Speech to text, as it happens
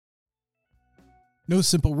No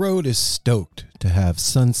Simple Road is stoked to have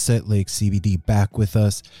Sunset Lake CBD back with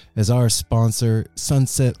us as our sponsor.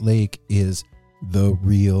 Sunset Lake is the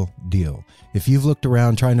real deal. If you've looked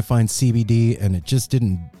around trying to find CBD and it just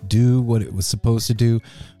didn't do what it was supposed to do,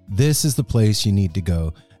 this is the place you need to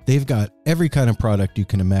go. They've got every kind of product you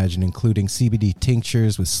can imagine, including CBD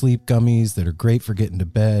tinctures with sleep gummies that are great for getting to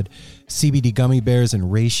bed, CBD gummy bears and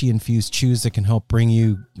reishi-infused chews that can help bring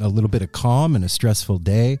you a little bit of calm in a stressful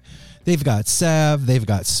day. They've got salve. They've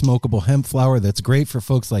got smokable hemp flower that's great for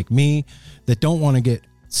folks like me that don't want to get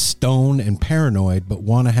stoned and paranoid but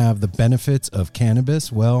want to have the benefits of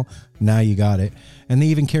cannabis. Well, now you got it. And they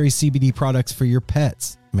even carry CBD products for your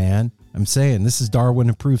pets, man. I'm saying this is Darwin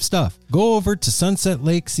approved stuff. Go over to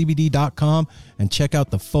sunsetlakecbd.com and check out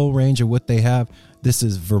the full range of what they have. This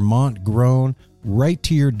is Vermont grown, right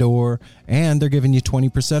to your door, and they're giving you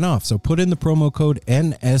 20% off. So put in the promo code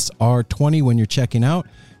NSR20 when you're checking out.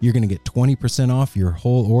 You're going to get 20% off your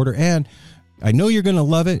whole order. And I know you're going to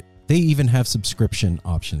love it. They even have subscription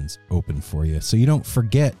options open for you, so you don't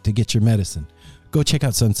forget to get your medicine. Go check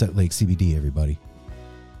out Sunset Lake CBD, everybody.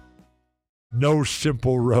 No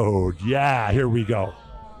Simple Road. Yeah, here we go.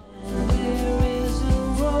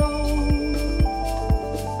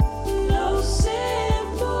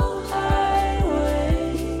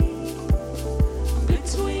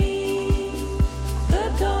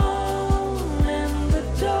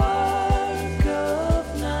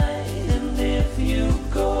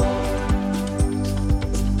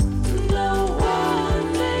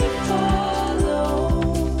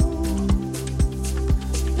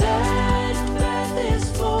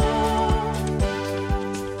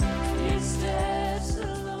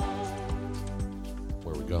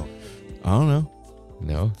 I don't know.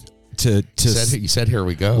 No. You said here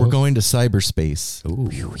we go. We're going to cyberspace.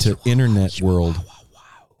 Ooh. To internet world.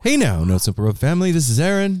 Hey now, No Simple Road family. This is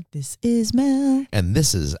Aaron. This is Mel. And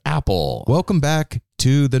this is Apple. Welcome back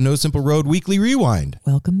to the No Simple Road Weekly Rewind.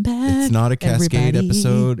 Welcome back. It's not a Cascade everybody.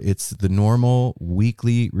 episode. It's the normal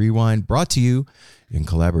weekly rewind brought to you in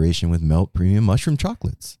collaboration with Melt Premium Mushroom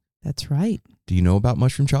Chocolates. That's right. Do you know about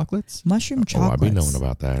mushroom chocolates? Mushroom Oh, chocolates. I've been knowing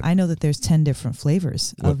about that. I know that there's 10 different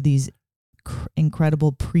flavors of these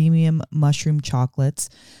incredible premium mushroom chocolates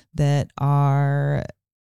that are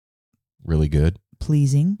Really good.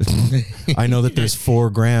 pleasing. I know that there's 4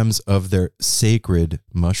 grams of their sacred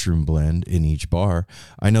mushroom blend in each bar.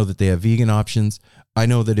 I know that they have vegan options. I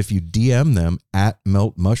know that if you DM them at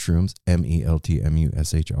Melt Mushrooms,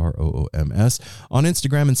 MELTMUSHROOMS, on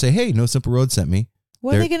Instagram and say, hey, No Simple Road sent me,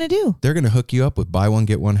 What are they going to do? they're going to hook you up with buy one,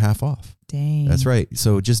 get one half off. Dang. That's right.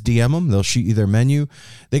 So just DM them. They'll shoot you their menu.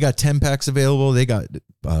 They got 10 packs available. They got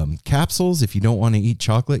capsules. If you don't want to eat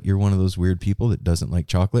chocolate, you're one of those weird people that doesn't like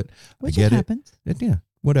chocolate. Which I get happens. Yeah,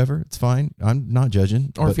 whatever. It's fine. I'm not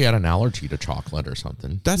judging. Or but if you had an allergy to chocolate or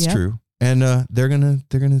something. that's Yep. true. And they're gonna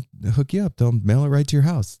hook you up. They'll mail it right to your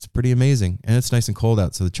house. It's pretty amazing, and it's nice and cold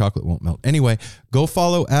out, so the chocolate won't melt. Anyway, go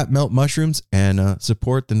follow at Melt Mushrooms and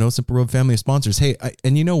support the No Simple Road family of sponsors. Hey,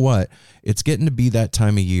 and you know what? It's getting to be that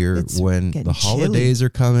time of year It's when getting the holidays are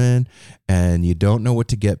coming, and you don't know what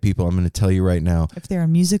to get people. I'm going to tell you right now. If they're a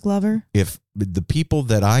music lover, If the people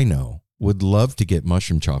that I know would love to get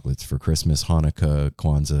mushroom chocolates for Christmas, Hanukkah,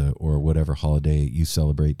 Kwanzaa, or whatever holiday you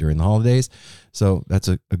celebrate during the holidays. So that's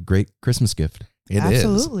a great Christmas gift. It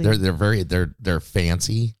Absolutely. is. They're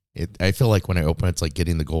fancy. I feel like when I open it, it's like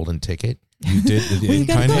getting the golden ticket. You did. We It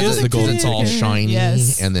got kind of golden is the golden It's all ticket. shiny,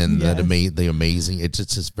 Yes. and then Yes. the amazing. It's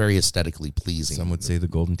just very aesthetically pleasing. Some would say the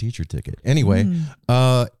golden teacher ticket. Anyway,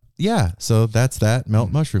 Mm. yeah. So that's that.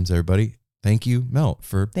 Melt Mushrooms, everybody. Thank you, Melt,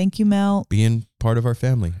 for thank you, Mel. being part of our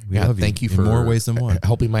family. We love you. Thank you in for more ways than one.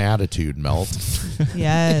 helping my attitude melt.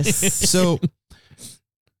 Yes. So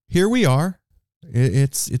here we are.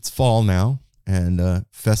 It's fall now, and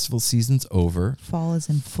festival season's over. Fall is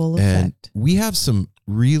in full And effect. we have some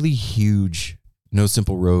really huge No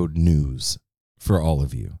Simple Road news for all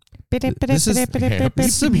of you. This is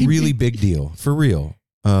a really big deal, for real.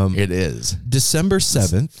 It is. December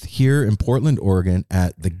 7th, here in Portland, Oregon,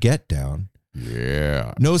 at the Get Down,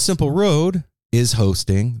 Yeah. No Simple Road is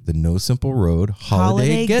hosting the No Simple Road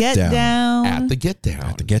Holiday Get Down. At the Get Down.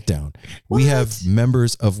 At the Get Down. We have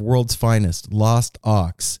members of World's Finest, Lost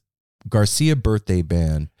Ox, Garcia Birthday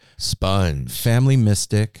Band, Sponge. Family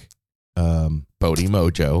Mystic, Bodie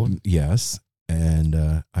Mojo. yes, and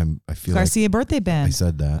I feel Garcia birthday like band. I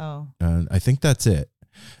said that. Oh. I think that's it.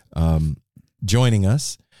 Joining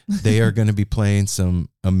us, they are going to be playing some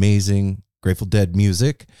amazing Grateful Dead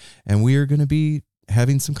music, and we are going to be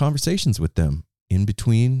having some conversations with them in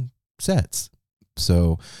between sets.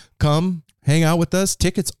 So come hang out with us.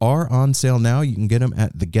 Tickets are on sale now. You can get them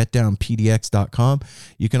at thegetdownpdx.com.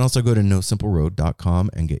 You can also go to nosimpleroad.com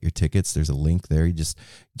and get your tickets. There's a link there. You just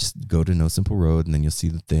go to No Simple Road, and then you'll see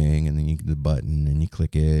the thing, and then you get the button, and you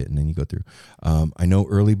click it, and then you go through. I know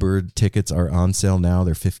early bird tickets are on sale now.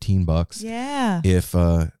 They're $15. Yeah. If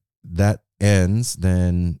that ends,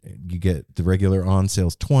 then you get the regular on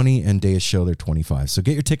sales $20, and day of show they're $25. So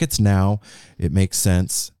get your tickets now. It makes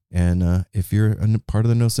sense. And if you're a part of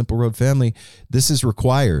the No Simple Road family, this is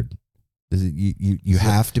required. You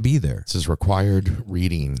have to be there. This is required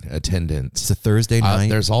reading attendance. It's a Thursday night.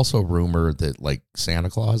 There's also a rumor that like Santa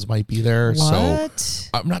Claus might be there. What? So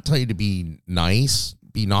I'm not telling you to be nice,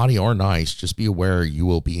 be naughty or nice. Just be aware you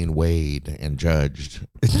will be weighed and judged.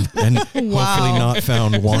 And hopefully not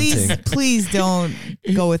found wanting. Please don't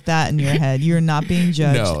go with that in your head. You're not being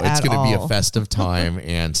judged. No, it's going to be a festive time,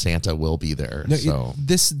 and Santa will be there. No, so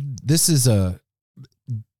this is a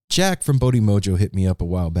Jack from Bodhi Mojo hit me up a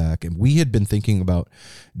while back, and we had been thinking about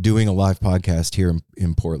doing a live podcast here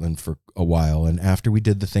in Portland for a while. And after we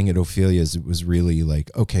did the thing at Ophelia's, it was really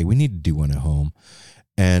like, okay, we need to do one at home.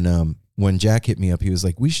 And when Jack hit me up, he was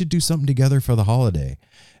like, we should do something together for the holiday.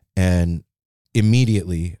 And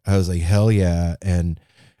immediately I was like, hell yeah. And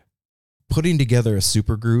putting together a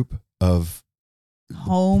super group of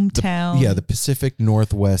hometown. the Pacific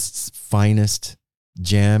Northwest's finest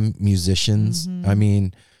jam musicians. Mhm. I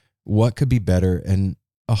mean, what could be better? And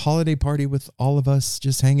a holiday party with all of us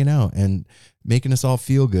just hanging out and making us all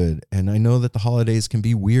feel good. And I know that the holidays can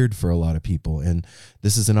be weird for a lot of people. And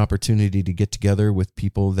this is an opportunity to get together with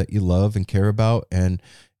people that you love and care about, and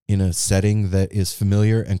in a setting that is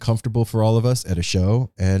familiar and comfortable for all of us at a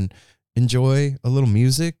show, and enjoy a little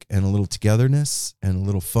music and a little togetherness and a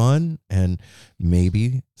little fun. And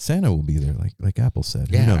maybe Santa will be there, like Apple said.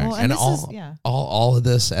 Who yeah, knows? Well, and this all of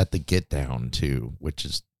this at the Get Down too, which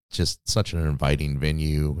is just such an inviting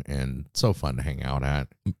venue and so fun to hang out at.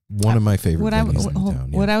 One of my favorite What venues in town.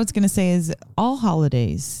 Yeah. what I was going to say is all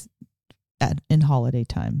holidays in holiday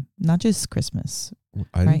time, not just Christmas.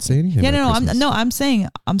 I didn't right? say anything. Yeah, about Christmas.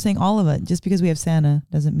 I'm saying all of it. Just because we have Santa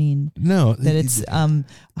doesn't mean No, that it's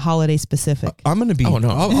holiday specific. I'm gonna be. Oh, no.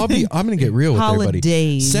 I'm gonna get real with everybody.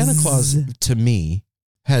 Holidays. Santa Claus to me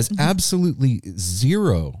has absolutely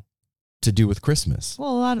zero to do with Christmas.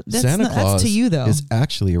 Well, Santa Claus that's to you though. is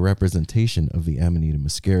actually a representation of the Amanita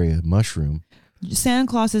muscaria mushroom. Santa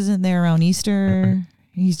Claus isn't there around Easter.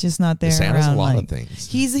 He's just not there Santa's around a lot like of things.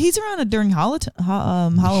 he's around during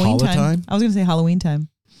Halloween time. time? I was gonna say Halloween time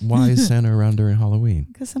Why is Santa around during Halloween?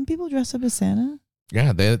 because some people dress up as Santa.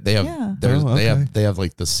 Yeah, they have Yeah. they have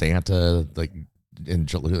like the Santa like in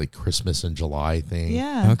like Christmas in July thing.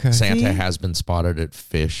 Yeah. Okay. Santa See? has been spotted at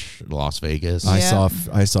Fish, Las Vegas. I Yeah.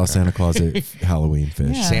 saw Santa Claus at Halloween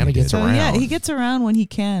Fish. Yeah. Santa gets So around. yeah, he gets around when he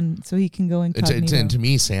can, so he can go incognito. And to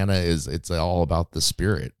me, Santa it's all about the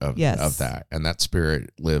spirit of Yes. that, and that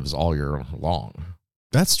spirit lives all year long.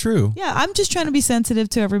 That's true. Yeah, I'm just trying to be sensitive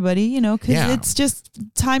to everybody, because Yeah. it's just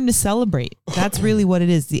time to celebrate. That's really what it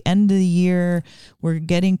is. The end of the year, we're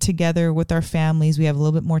getting together with our families. We have a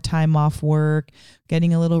little bit more time off work,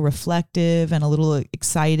 getting a little reflective and a little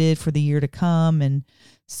excited for the year to come. And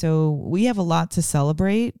so we have a lot to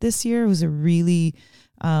celebrate this year. It was a really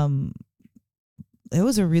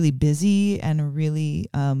busy and a really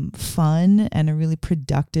fun and a really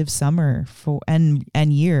productive summer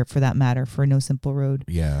and year for that matter for No Simple Road.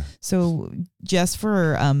 Yeah. So just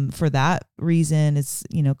for that reason, it's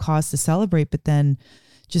cause to celebrate. But then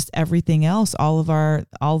just everything else, all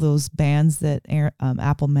those bands that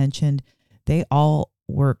Apple mentioned, they all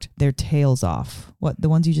worked their tails off. What, the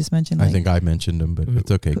ones you just mentioned? I think I mentioned them, but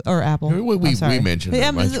it's okay. or Apple. We mentioned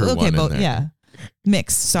them. I threw one in both. there. Yeah,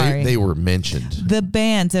 mixed. Sorry, They were mentioned. the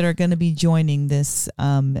bands that are going to be joining this,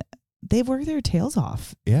 they've worked their tails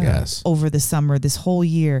off Yeah. Yes. over the summer, this whole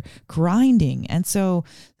year, grinding. And so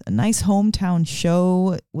a nice hometown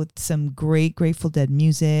show with some great Grateful Dead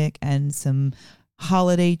music and some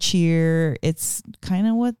holiday cheer. It's kind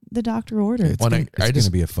of what the doctor ordered. It's going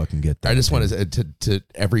to be a fucking get there. I just wanted to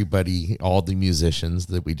everybody, all the musicians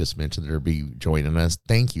that we just mentioned that are be joining us.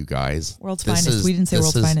 Thank you guys. World's This finest. is- We didn't say this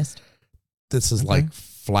world's is- finest. This is Okay. like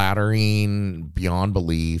flattering beyond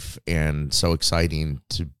belief and so exciting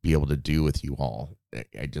to be able to do with you all.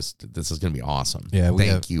 This is going to be awesome. Yeah,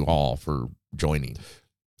 Thank you all for joining.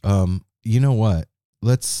 You know what?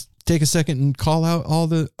 Let's take a second and call out all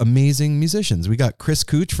the amazing musicians. We got Chris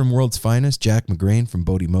Cooch from World's Finest, Jack McGrain from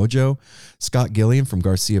Bodhi Mojo, Scott Gilliam from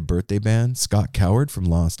Garcia Birthday Band, Scott Coward from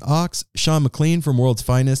Lost Ox, Sean McLean from World's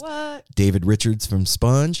Finest, What? David Richards from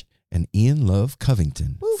Sponge, and Ian Love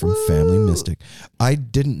Covington from Family Mystic. I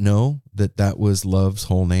didn't know that was Love's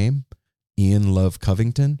whole name. Ian Love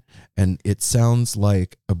Covington, and it sounds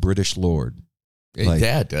like a British lord. Like,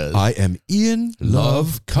 yeah, it does. I am Ian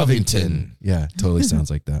Love Covington. Yeah, totally sounds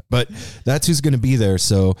like that. But that's who's going to be there.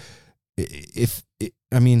 So if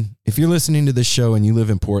you're listening to this show and you live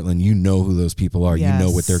in Portland, you know who those people are. Yes. You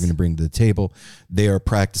know what they're going to bring to the table. They are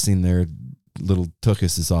practicing their little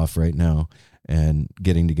tuchuses off right now and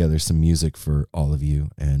getting together some music for all of you.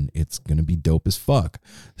 And it's going to be dope as fuck.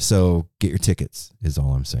 So get your tickets is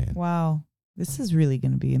all I'm saying. Wow. This is really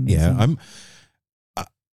going to be amazing. Yeah,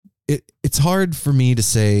 it's hard for me to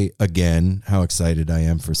say again how excited I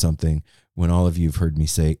am for something when all of you have heard me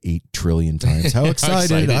say 8 trillion times how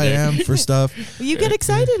excited I am for stuff. You get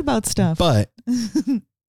excited about stuff. But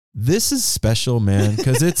this is special, man,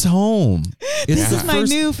 because it's home. This is my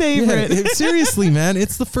new favorite. Yeah, seriously, man.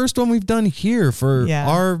 It's the first one we've done here for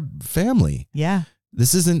our family. Yeah.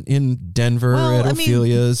 This isn't in Denver at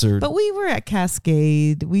Ophelia's but we were at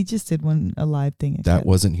Cascade. We just did a live thing. That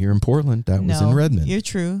wasn't here in Portland. That was in Redmond. You're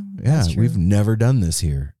true. Yeah, That's true. we've never done this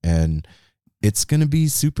here, and it's going to be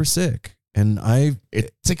super sick. And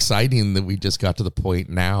it's exciting that we just got to the point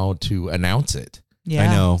now to announce it. Yeah.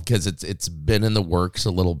 I know, because it's been in the works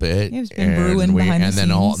a little bit. It's been brewing behind the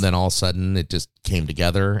scenes. Then all of a sudden it just came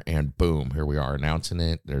together, and boom, here we are announcing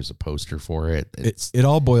it. There's a poster for it. It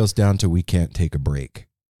all boils down to we can't take a break.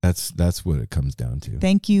 That's what it comes down to.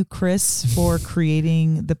 Thank you, Chris, for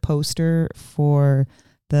creating the poster for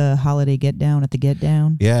the holiday get down at the Get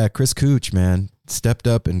Down. Yeah, Chris Cooch, man, stepped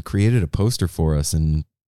up and created a poster for us, and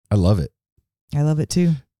I love it. I love it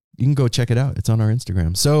too. You can go check it out. It's on our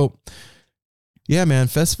Instagram. So, yeah, man,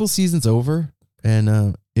 festival season's over,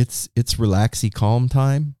 and it's relaxy, calm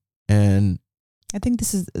time. And I think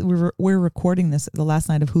we're recording this the last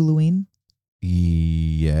night of Halloween.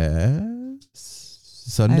 Yes,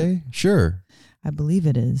 Sunday, sure. I believe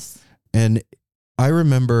it is. And I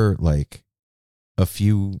remember like a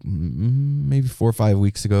few, maybe 4 or 5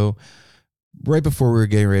 weeks ago, right before we were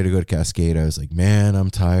getting ready to go to Cascade, I was like, man, I'm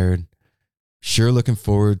tired. Sure looking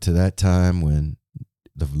forward to that time when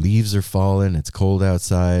the leaves are falling, it's cold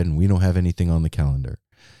outside, and we don't have anything on the calendar.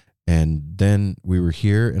 And then we were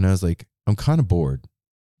here, and I was like, I'm kind of bored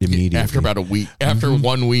immediately. After about a week, after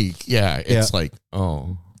 1 week, it's like,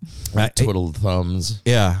 twiddle thumbs.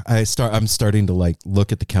 Yeah, I'm starting to like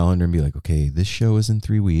look at the calendar and be like, okay, this show is in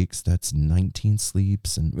 3 weeks. That's 19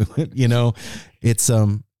 sleeps, and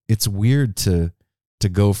it's weird to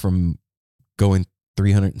go from going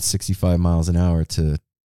 365 miles an hour to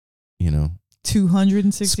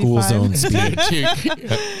 265 school zone speed.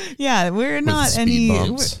 Yeah, we're With not speed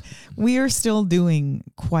bumps. we are still doing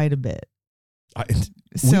quite a bit.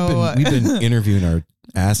 We've been interviewing our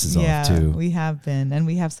asses off too. We have been, and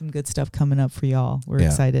we have some good stuff coming up for y'all. We're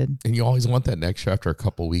excited. And you always want that next show after a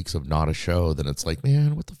couple weeks of not a show. Then it's like,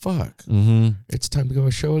 man, what the fuck? Mm-hmm. It's time to go to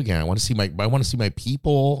a show again. I want to see my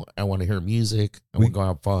people. I want to hear music. I want to go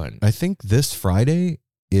have fun. I think this Friday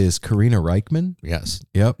is Karina Reichman. Yes.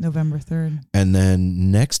 Yep. November 3rd. And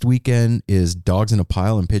then next weekend is Dogs in a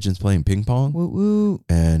Pile and Pigeons Playing Ping Pong. Woo woo.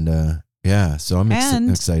 And so I'm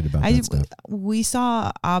excited about that stuff. We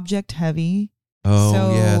saw Object Heavy.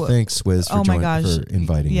 Oh, yeah. Thanks, Swizz, for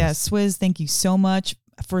inviting us. Yeah, Swizz, thank you so much.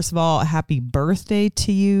 First of all, happy birthday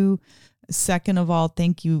to you. Second of all,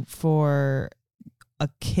 thank you for a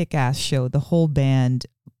kick-ass show. The whole band,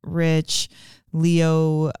 Rich,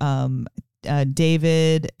 Leo,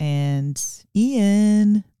 David, and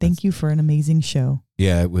Ian. Thank you for an amazing show.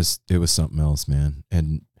 Yeah, it was something else, man.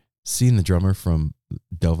 And seeing the drummer from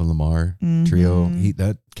Delvin Lamar Trio,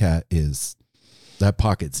 that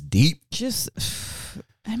pocket's deep.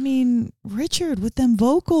 Richard with them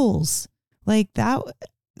vocals like that,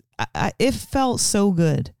 it felt so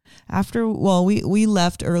good. We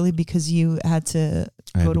left early because you had to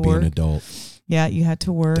go to work. Be an adult. Yeah, you had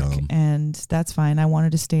to work. Dumb. And that's fine. I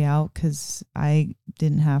wanted to stay out because I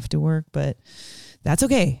didn't have to work, but that's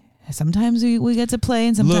okay. Sometimes we get to play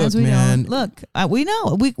and sometimes we don't. Look, we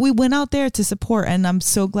know. We went out there to support, and I'm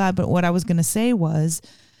so glad. But what I was going to say was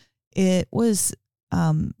it was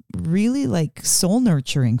really like soul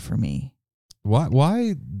nurturing for me.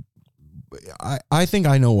 Why? I think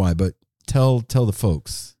I know why, but tell the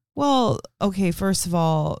folks. Well, okay, first of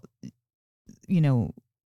all,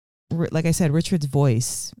 like I said, Richard's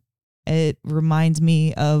voice, it reminds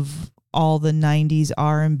me of all the 90s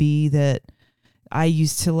R&B that I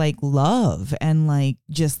used to like love and like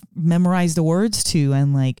just memorize the words to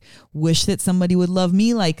and like wish that somebody would love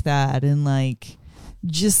me like that. And like,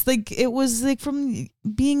 just like, it was like from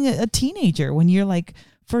being a teenager when you're like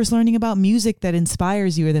first learning about music that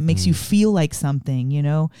inspires you or that makes you feel like something, you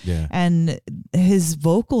know? Yeah. And his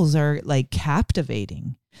vocals are like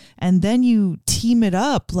captivating. And then you team it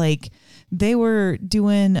up. Like they were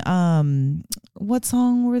doing, what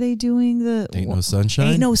song were they doing? The Ain't No Sunshine.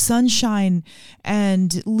 Ain't No Sunshine.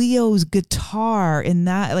 And Leo's guitar in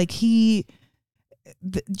that, like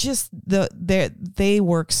they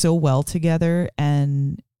work so well together,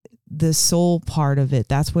 and the soul part of it,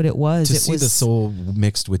 that's what it was. To it see was the soul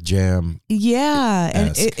mixed with jam. Yeah.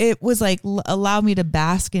 And it was like, allow me to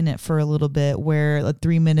bask in it for a little bit, where a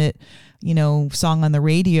 3-minute, you know, song on the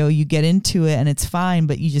radio, you get into it and it's fine,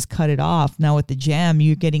 but you just cut it off. Now with the jam,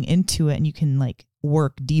 you're getting into it and you can like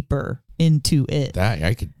work deeper into it. That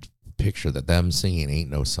I could picture that them singing "Ain't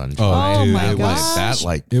No Sunshine." Oh dude, my it gosh. That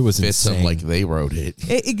like It was fits them insane. like they wrote it.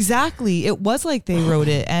 Exactly. It was like they wrote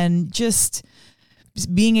it, and just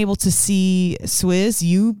being able to see Swizz,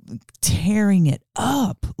 you tearing it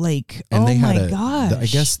up, like, And oh they my had gosh.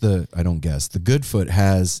 the Goodfoot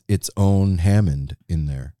has its own Hammond in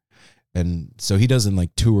there. And so he doesn't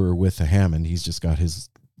like tour with a Hammond. He's just got his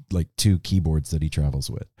like 2 keyboards that he travels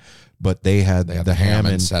with. But they had They have the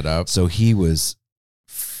Hammond set up. So he was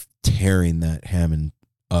tearing that Hammond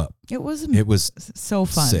up. It was so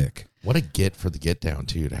fun. Sick. What a get for the get down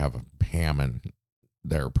too, to have a Hammond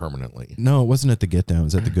there permanently. No, it wasn't at the Get Down. It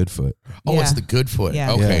was at the Goodfoot. Oh, Yeah. it's the Goodfoot.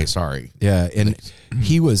 Yeah. Okay, Yeah. sorry. Yeah, and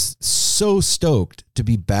he was so stoked to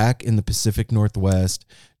be back in the Pacific Northwest,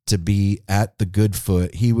 to be at the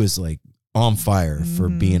Goodfoot. He was like on fire for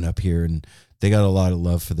being up here, and they got a lot of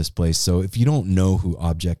love for this place. So if you don't know who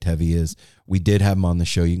Object Heavy is, we did have them on the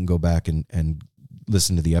show. You can go back and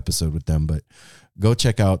listen to the episode with them, but go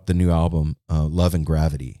check out the new album, Love and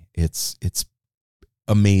Gravity. It's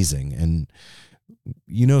amazing, and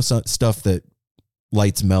you know, stuff that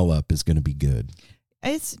lights Mel up is going to be good.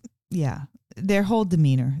 It's their whole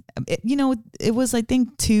demeanor. It was, I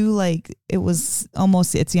think, too, like it was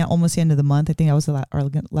almost the end of the month. I think that was our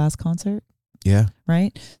last concert, Yeah.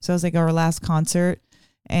 right? So it was like our last concert,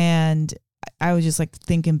 and I was just like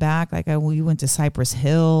thinking back, like we went to Cypress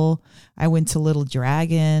Hill, I went to Little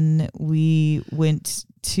Dragon, we went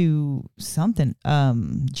to something,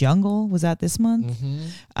 Jungle, was that this month?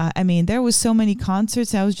 I mean, there was so many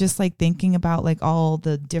concerts. I was just like thinking about like all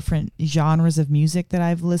the different genres of music that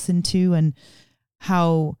I've listened to, and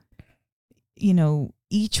how, you know,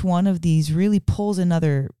 each one of these really pulls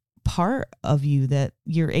another part of you that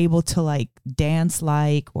you're able to like dance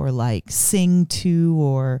like, or like sing to,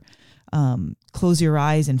 or close your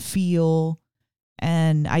eyes and feel.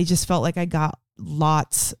 And I just felt like I got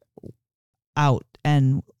lots out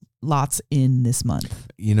and lots in this month.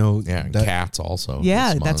 You know, Yeah, and Cats also.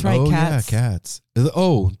 Yeah, this that's month. right. Oh Cats. yeah, Cats.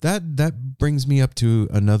 Oh, that brings me up to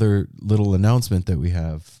another little announcement that we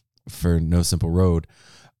have for No Simple Road.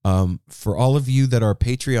 For all of you that are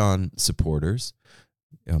Patreon supporters,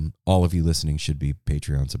 all of you listening should be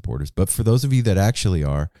Patreon supporters. But for those of you that actually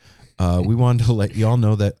are, we wanted to let y'all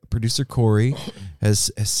know that producer Corey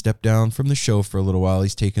has stepped down from the show for a little while.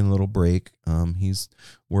 He's taking a little break. He's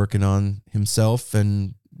working on himself,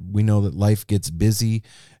 and we know that life gets busy,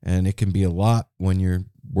 and it can be a lot when you're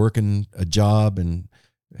working a job and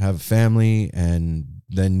have a family, and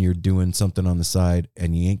then you're doing something on the side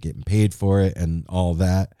and you ain't getting paid for it and all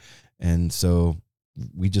that. And so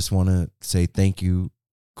we just want to say thank you,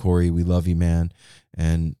 Corey. We love you, man.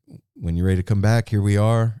 And when you're ready to come back, here we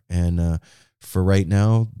are. And for right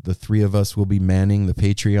now, the 3 of us will be manning the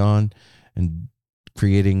Patreon and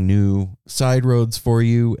creating new side roads for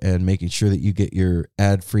you, and making sure that you get your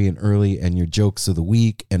ad-free and early and your jokes of the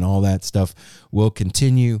week and all that stuff will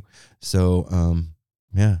continue. So,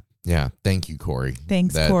 yeah. Yeah, thank you, Corey.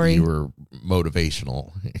 Thanks, that Corey. You were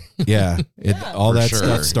motivational. Yeah. All For that sure.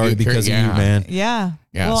 stuff started because of you, Yeah. man. Yeah.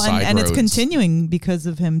 Yeah, Well, side and it's roads. continuing because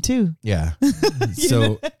of him too. Yeah.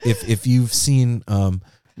 So if you've seen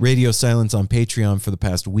Radio Silence on Patreon for the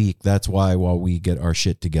past week, that's why, while we get our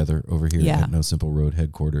shit together over here Yeah. at No Simple Road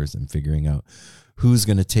headquarters and figuring out who's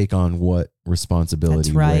going to take on what responsibility,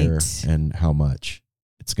 That's right. where, and how much,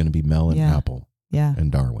 it's going to be Mel and Yeah. Apple Yeah.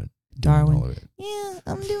 and Darwin. doing Darwin. all of it. Yeah,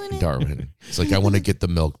 I'm doing it. Darwin. It's like, I want to get the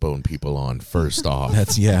Milkbone people on first off.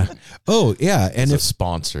 That's yeah. Oh yeah, and It's a if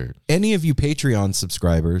sponsor. any of you Patreon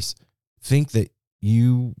subscribers think that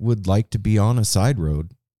you would like to be on a side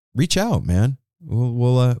road, reach out, man.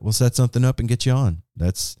 We'll set something up and get you on.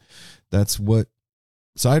 That's what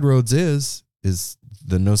Side Roads is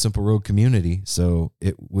the No Simple Road community. So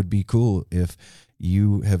it would be cool if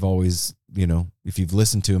you have always, if you've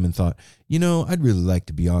listened to him and thought, I'd really like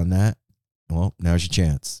to be on that. Well, now's your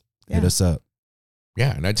chance. Hit Yeah. us up.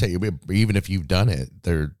 Yeah, and I tell you, even if you've done it,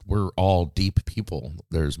 we're all deep people.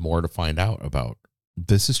 There's more to find out about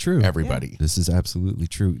This is true. everybody. This is absolutely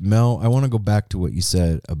true. Mel, I want to go back to what you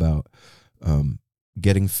said about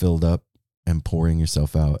getting filled up and pouring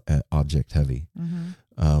yourself out at Object Heavy.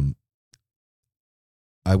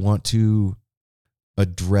 I want to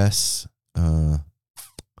address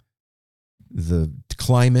the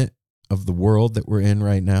climate of the world that we're in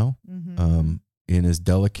right now in as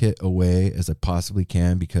delicate a way as I possibly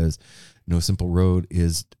can, because No Simple Road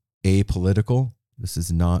is apolitical. This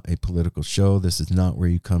is not a political show. This is not where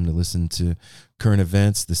you come to listen to current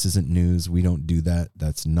events. This isn't news. We don't do that.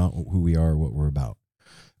 That's not who we are or what we're about.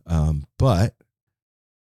 But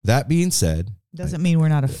that being said, doesn't mean we're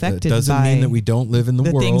not affected. Doesn't by mean that we don't live in the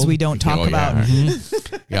world. things we don't talk about.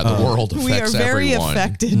 Yeah, the world affects We are very everyone.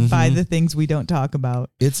 affected by the things we don't talk about.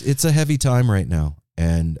 It's a heavy time right now,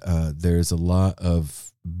 and there's a lot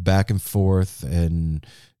of back and forth and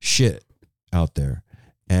shit out there.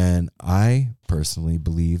 And I personally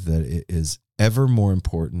believe that it is ever more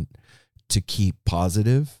important to keep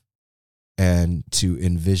positive and to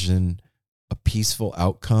envision a peaceful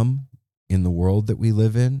outcome in the world that we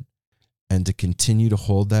live in, and to continue to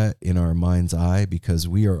hold that in our mind's eye, because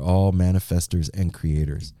we are all manifestors and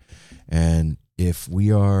creators. And if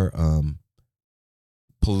we are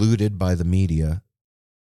polluted by the media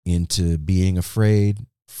into being afraid,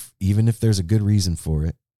 even if there's a good reason for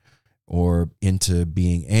it, or into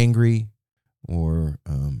being angry or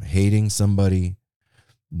hating somebody,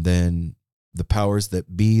 then the powers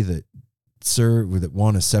that be that serve or that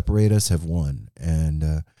want to separate us have won.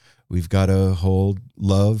 And we've got to hold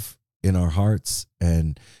love in our hearts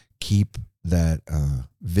and keep that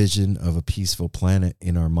vision of a peaceful planet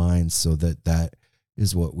in our minds, so that that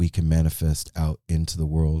is what we can manifest out into the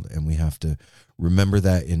world. And we have to remember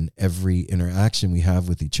that in every interaction we have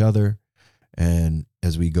with each other, and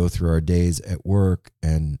as we go through our days at work.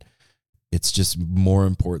 And it's just more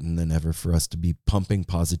important than ever for us to be pumping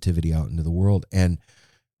positivity out into the world. And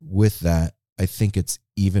with that, I think it's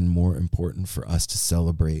even more important for us to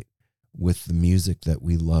celebrate with the music that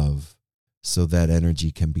we love, so that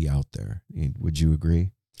energy can be out there. Would you agree?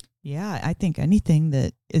 Yeah, I think anything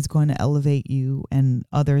that is going to elevate you and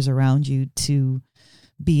others around you to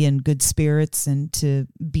be in good spirits and to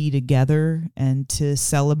be together and to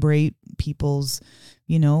celebrate people's,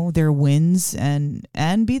 their wins and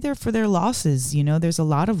be there for their losses. There's a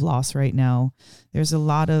lot of loss right now. There's a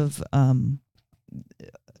lot of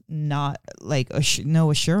not like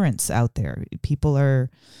no assurance out there. People are,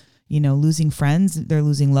 losing friends, they're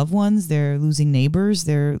losing loved ones, they're losing neighbors,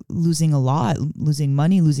 they're losing a lot, losing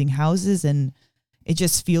money, losing houses. And it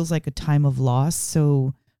just feels like a time of loss.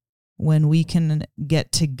 So when we can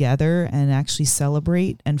get together and actually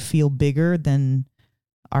celebrate and feel bigger than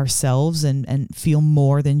ourselves and feel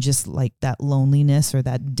more than just like that loneliness or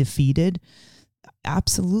that defeated,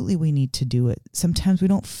 absolutely we need to do it. Sometimes we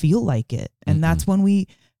don't feel like it. And that's when we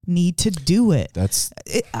need to do it.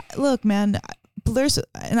 Look, man,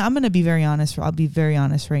 and I'm going to be very honest. I'll be very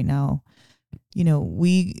honest right now.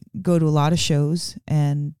 We go to a lot of shows,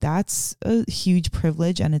 and that's a huge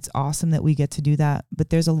privilege, and it's awesome that we get to do that. But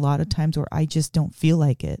there's a lot of times where I just don't feel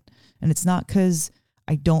like it. And it's not because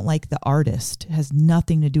I don't like the artist. It has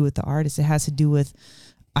nothing to do with the artist. It has to do with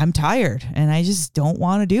I'm tired and I just don't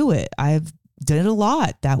want to do it. I've done it a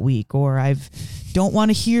lot that week, or don't want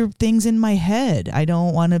to hear things in my head. I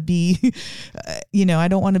don't want to be, I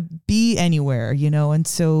don't want to be anywhere, and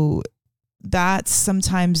so that's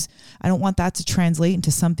sometimes I don't want that to translate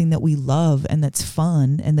into something that we love and that's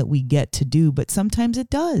fun and that we get to do. But sometimes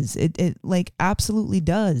it does. It like absolutely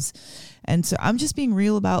does. And so I'm just being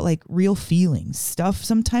real about like real feelings stuff.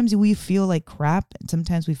 Sometimes we feel like crap, and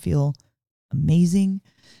sometimes we feel amazing.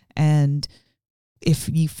 And if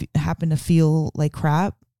you happen to feel like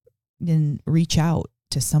crap, then reach out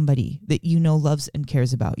to somebody that loves and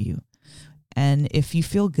cares about you. And if you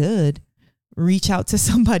feel good, reach out to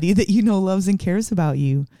somebody that loves and cares about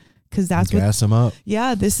you, because that's gas them up.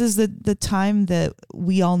 Yeah, this is the time that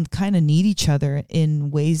we all kind of need each other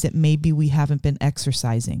in ways that maybe we haven't been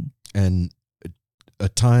exercising. And a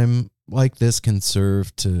time like this can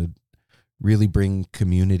serve to really bring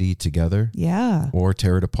community together. Yeah. Or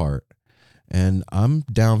tear it apart. And I'm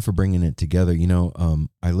down for bringing it together.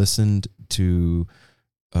 I listened to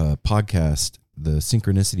a podcast, the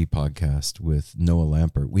Synchronicity podcast with Noah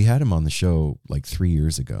Lampert. We had him on the show like 3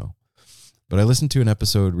 years ago. But I listened to an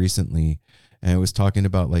episode recently, and it was talking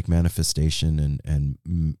about like manifestation,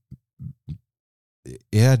 and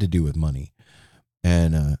it had to do with money.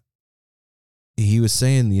 And he was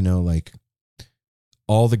saying, like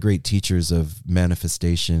all the great teachers of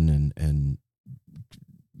manifestation and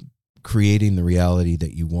creating the reality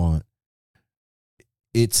that you want,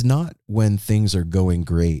 it's not when things are going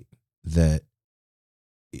great that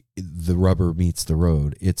the rubber meets the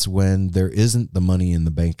road. It's when there isn't the money in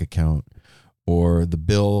the bank account or the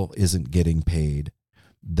bill isn't getting paid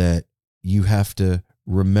that you have to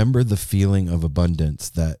remember the feeling of abundance,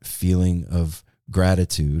 that feeling of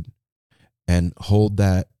gratitude, and hold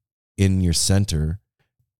that in your center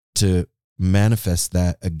to manifest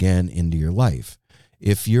that again into your life.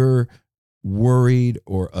 If you're worried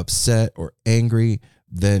or upset or angry,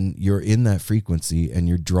 then you're in that frequency and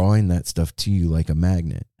you're drawing that stuff to you like a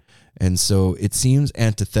magnet. And so it seems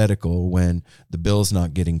antithetical when the bill's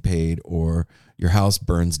not getting paid or your house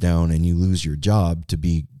burns down and you lose your job to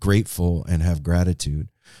be grateful and have gratitude.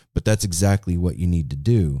 But that's exactly what you need to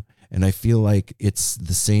do. And I feel like it's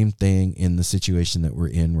the same thing in the situation that we're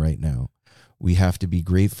in right now. We have to be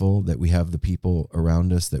grateful that we have the people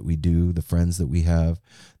around us that we do, the friends that we have,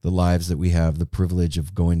 the lives that we have, the privilege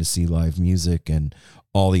of going to see live music and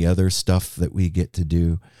all the other stuff that we get to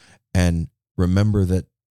do. And remember that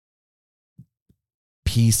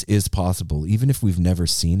peace is possible. Even if we've never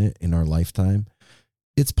seen it in our lifetime,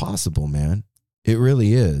 it's possible, man. It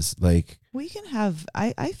really is. Like, we can have,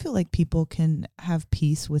 I feel like people can have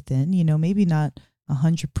peace within, you know, maybe not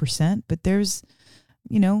 100%, but there's,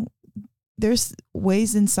 you know, there's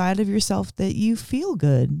ways inside of yourself that you feel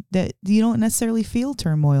good, that you don't necessarily feel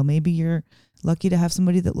turmoil. Maybe you're lucky to have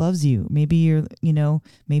somebody that loves you. Maybe you're, you know,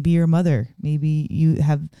 maybe you're a mother. Maybe you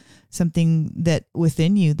have something that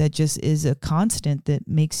within you that just is a constant that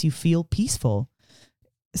makes you feel peaceful.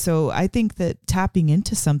 So I think that tapping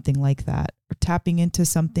into something like that, or tapping into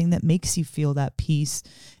something that makes you feel that peace,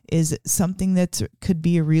 is something that could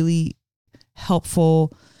be a really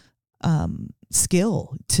helpful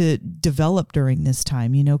skill to develop during this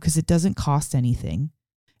time, you know, because it doesn't cost anything.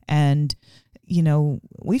 And, you know,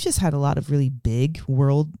 we've just had a lot of really big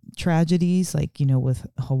world tragedies, like, you know, with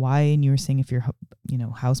Hawaii, and you were saying if your, you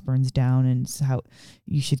know, house burns down and how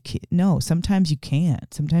you should, no, sometimes you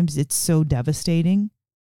can't. Sometimes it's so devastating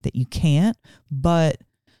that you can't, but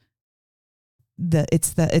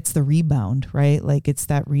it's the rebound, right? Like it's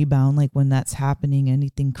that rebound, like when that's happening,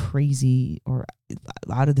 anything crazy or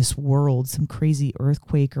out of this world, some crazy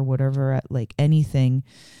earthquake or whatever, like anything.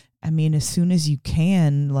 I mean, as soon as you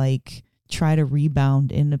can, like try to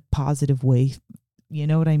rebound in a positive way. You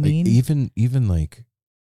know what I mean? Like even like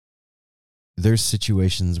there's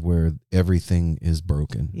situations where everything is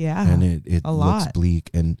broken. Yeah. And it a looks lot. bleak.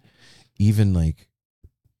 And even like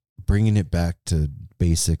bringing it back to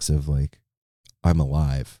basics of like, I'm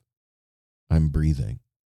alive, I'm breathing.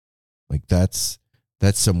 Like that's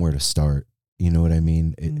somewhere to start. You know what I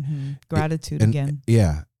mean? Gratitude again.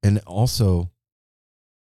 Yeah. And also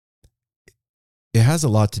it has a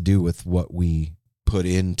lot to do with what we put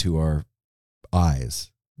into our eyes,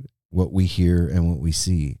 what we hear and what we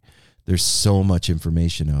see. There's so much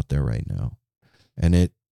information out there right now. And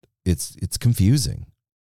it's confusing.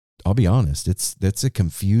 I'll be honest. That's a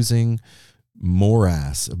confusing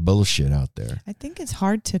morass of bullshit out there. I think it's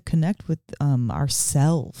hard to connect with our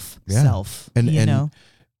self. And you know,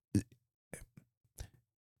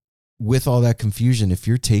 with all that confusion, if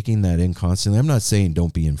you're taking that in constantly, I'm not saying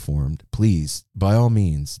don't be informed. Please, by all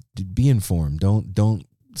means, be informed. Don't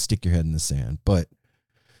stick your head in the sand. But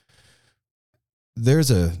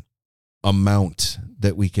there's a amount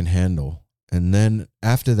that we can handle, and then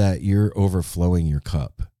after that, you're overflowing your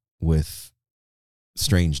cup with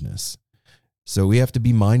strangeness. So we have to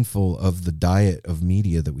be mindful of the diet of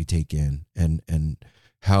media that we take in and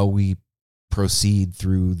how we proceed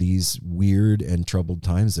through these weird and troubled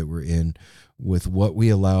times that we're in with what we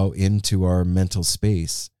allow into our mental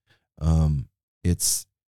space. It's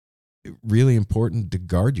really important to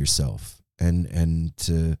guard yourself and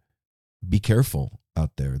to be careful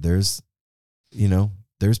out there. There's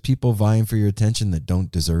people vying for your attention that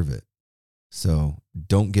don't deserve it. So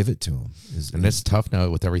don't give it to them. And it's tough now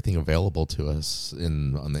with everything available to us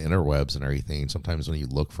on the interwebs and everything. Sometimes when you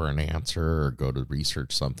look for an answer or go to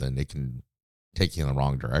research something, it can take you in the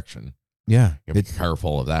wrong direction. Yeah. You have to be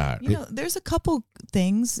careful of that. You know, there's a couple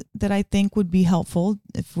things that I think would be helpful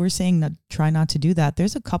if we're saying that try not to do that.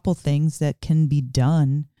 There's a couple things that can be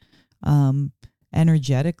done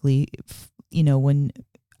energetically. You know, when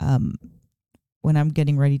I'm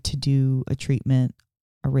getting ready to do a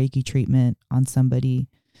Reiki treatment on somebody,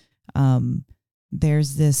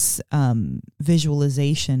 there's this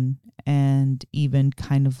visualization and even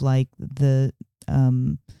kind of like the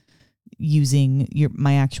using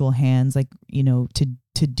my actual hands, like, you know,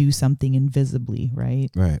 to do something invisibly,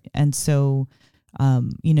 right? Right. And so,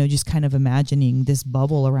 you know, just kind of imagining this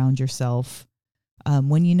bubble around yourself,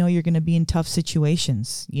 when you know you're going to be in tough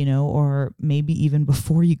situations, or maybe even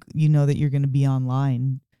before you know that you're going to be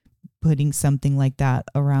online, putting something like that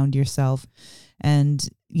around yourself. And,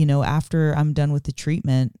 after I'm done with the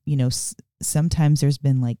treatment, sometimes there's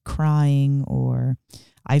been like crying, or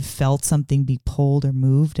I've felt something be pulled or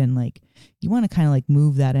moved, and like you want to kind of like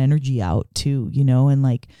move that energy out too, and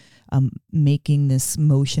like making this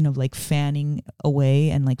motion of like fanning away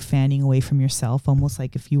from yourself, almost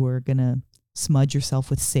like if you were gonna smudge yourself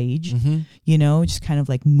with sage, just kind of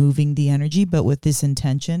like moving the energy, but with this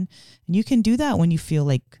intention. And you can do that when you feel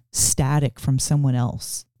like static from someone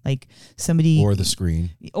else, like somebody or the screen,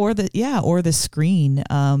 or the screen.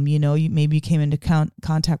 Maybe you came into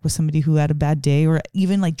contact with somebody who had a bad day, or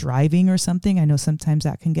even like driving or something. I know sometimes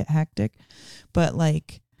that can get hectic, but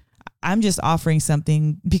like I'm just offering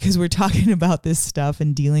something because we're talking about this stuff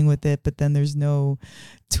and dealing with it, but then there's no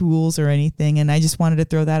tools or anything. And I just wanted to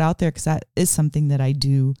throw that out there because that is something that I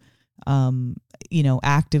do,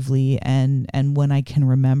 actively and when I can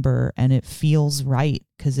remember, and it feels right,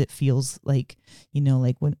 because it feels like,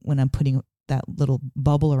 like when I'm putting that little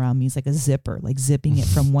bubble around me, it's like a zipper, like zipping it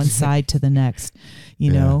from one side to the next,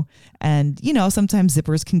 know, and, sometimes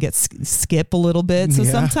zippers can get skip a little bit. So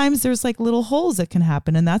sometimes there's like little holes that can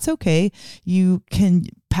happen, and that's okay. You can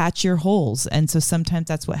patch your holes. And so sometimes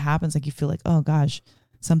that's what happens. Like you feel like, oh gosh,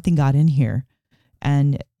 something got in here,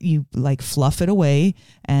 and you like fluff it away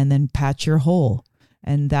and then patch your hole.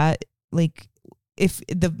 And that, like, if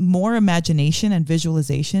the more imagination and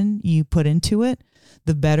visualization you put into it,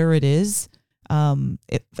 the better it is.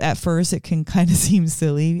 At first it can kind of seem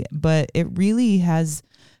silly, but it really has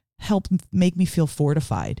helped make me feel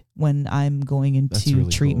fortified when I'm going into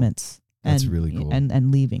really treatments. Cool. That's really cool.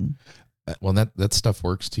 And leaving. Well, that stuff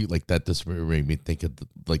works too. Like that, this made me think of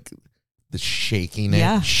the shaking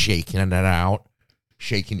it, shaking it out,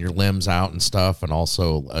 shaking your limbs out and stuff. And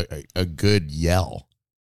also a good yell,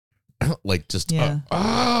 like just,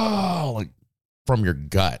 like from your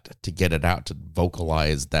gut, to get it out, to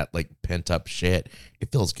vocalize that like pent up shit.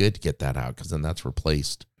 It feels good to get that out, because then that's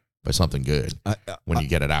replaced by something good when you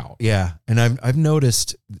get it out. Yeah. And I've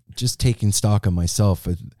noticed, just taking stock of myself,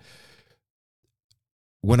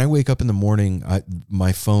 when I wake up in the morning,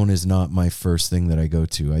 my phone is not my first thing that I go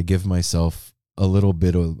to. I give myself a little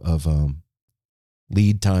bit of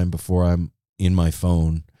lead time before I'm in my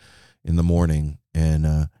phone in the morning.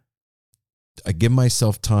 And I give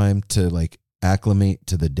myself time to like acclimate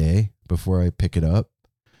to the day before I pick it up,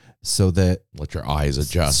 so that let your eyes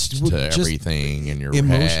adjust to everything in your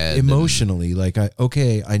head emotionally. Like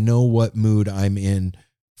I know what mood I'm in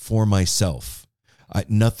for myself.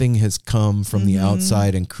 Nothing has come from the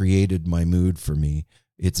outside and created my mood for me.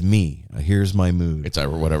 It's me. Here's my mood. It's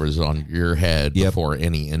whatever's on your head before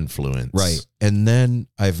any influence. Right. And then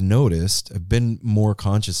I've noticed, I've been more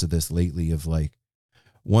conscious of this lately, of like,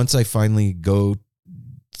 once I finally go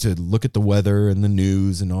to look at the weather and the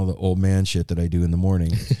news and all the old man shit that I do in the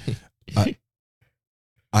morning,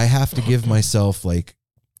 I have to give myself like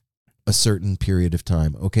a certain period of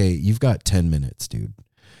time. Okay, you've got 10 minutes, dude.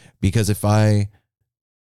 Because if I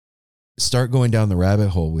start going down the rabbit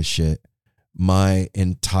hole with shit, my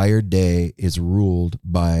entire day is ruled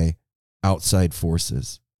by outside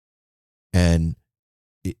forces. And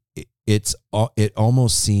it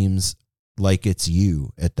almost seems like it's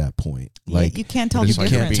you at that point. Like you can't tell the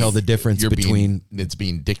difference. You can't tell the difference between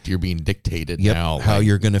you're being dictated now. How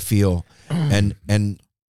you're going to feel. And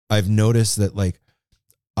I've noticed that like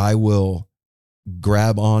I will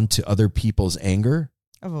grab on to other people's anger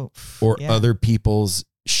or other people's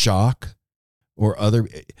shock or other,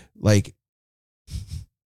 like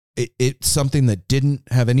it's something that didn't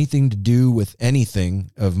have anything to do with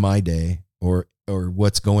anything of my day or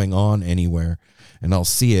what's going on anywhere. And I'll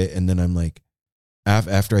see it. And then I'm like,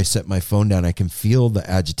 after I set my phone down, I can feel the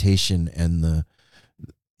agitation and the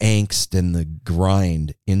angst and the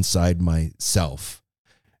grind inside myself.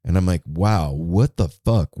 And I'm like, wow, what the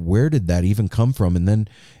fuck? Where did that even come from? And then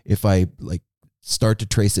if I like start to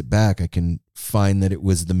trace it back, I can find that it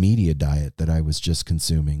was the media diet that I was just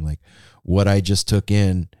consuming. Like what I just took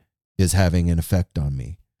in is having an effect on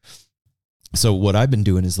me. So what I've been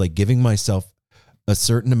doing is like giving myself a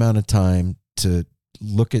certain amount of time to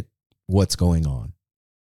look at what's going on.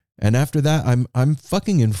 And after that, I'm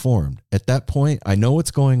fucking informed. At that point, I know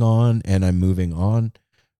what's going on and I'm moving on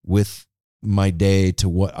with my day to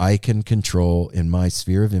what I can control in my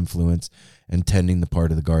sphere of influence and tending the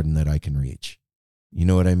part of the garden that I can reach. You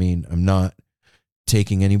know what I mean? I'm not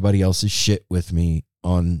taking anybody else's shit with me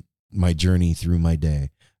on my journey through my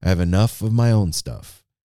day. I have enough of my own stuff.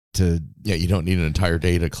 you don't need an entire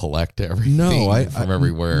day to collect everything from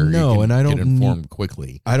everywhere. No, and I don't get informed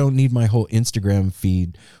quickly. I don't need my whole Instagram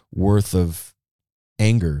feed worth of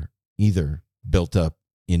anger either built up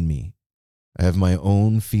in me. I have my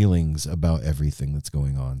own feelings about everything that's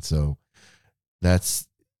going on. So that's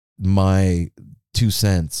my 2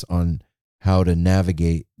 cents on how to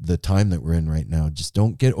navigate the time that we're in right now. Just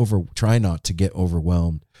try not to get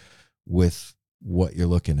overwhelmed with what you're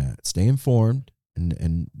looking at. Stay informed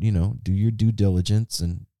and do your due diligence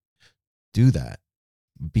and do that.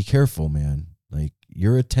 Be careful, man. Like,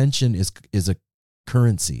 your attention is a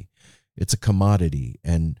currency. It's a commodity,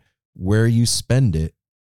 and where you spend it,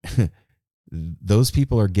 those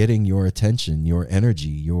people are getting your attention, your energy,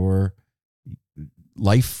 your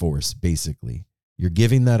life force, basically. You're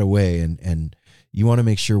giving that away, and you want to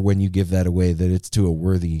make sure when you give that away that it's to a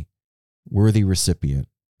worthy recipient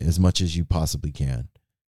as much as you possibly can.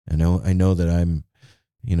 I know that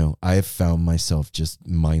I've found myself just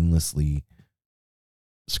mindlessly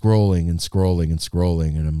scrolling,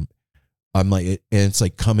 and I'm like, and it's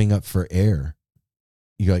like coming up for air.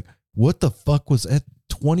 You're like, what the fuck was that?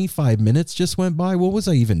 25 minutes just went by. What was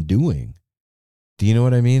I even doing? Do you know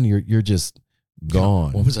what I mean? You're just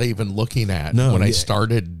gone. What was I even looking at when I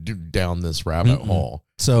started down this rabbit hole?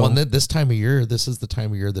 So this time of year, this is the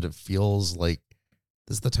time of year that it feels like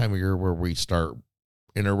this is the time of year where we start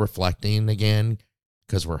inner reflecting again,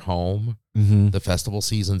 because we're home. Mm-hmm. The festival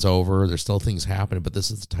season's over. There's still things happening, but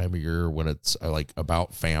this is the time of year when it's like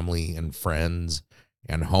about family and friends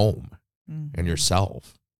and home and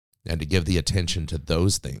yourself, and to give the attention to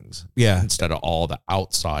those things, instead of all the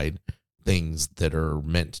outside things that are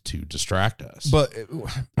meant to distract us. But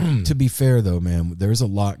to be fair, though, man, there's a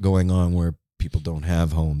lot going on where people don't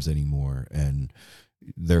have homes anymore, and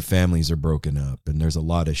their families are broken up, and there's a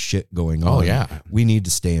lot of shit going on. Oh yeah, we need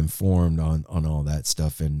to stay informed on all that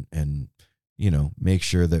stuff, and make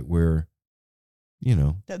sure that we're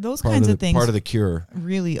those kinds of things part of the cure.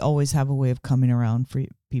 Really always have a way of coming around for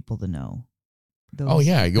people to know.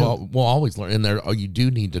 We'll always learn. And you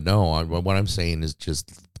do need to know. What I'm saying is just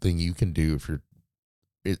the thing you can do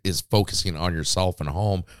is focusing on yourself and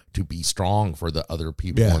home to be strong for the other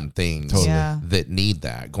people and things that need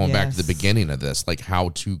that. Going back to the beginning of this, like how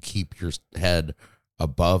to keep your head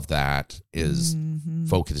above that is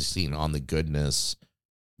focusing on the goodness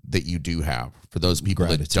that you do have for those people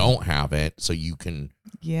that don't have it, so you can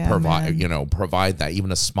provide that,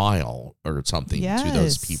 even a smile or something to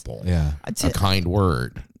those people. A kind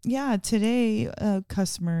word. Today a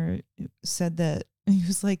customer said that he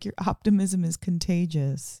was like, your optimism is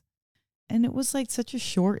contagious, and it was like such a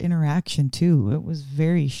short interaction too. It was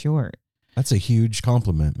very short. That's a huge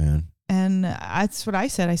compliment, man. And that's what I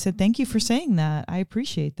said. I said, thank you for saying that. I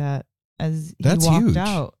appreciate that. As he that's walked huge.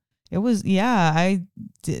 out. It was, I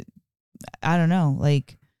did. I don't know.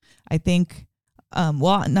 Like, I think, I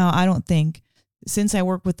don't think, since I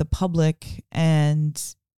work with the public and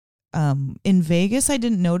in Vegas, I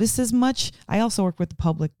didn't notice as much. I also work with the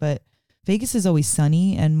public, but Vegas is always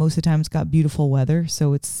sunny, and most of the time it's got beautiful weather.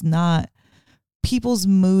 So it's not, people's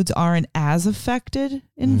moods aren't as affected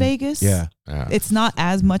in Vegas. Yeah. It's not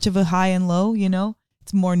as much of a high and low,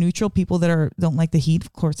 It's more neutral. People that don't like the heat,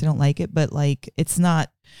 of course, they don't like it, but like, it's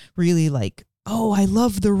not really like, oh, I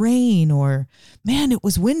love the rain, or man, it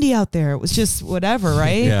was windy out there. It was just whatever,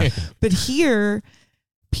 right? But here,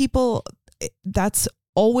 people, that's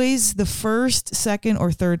always the first, second,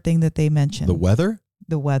 or third thing that they mention. The weather?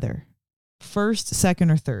 The weather. First,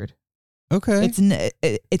 second, or third. Okay.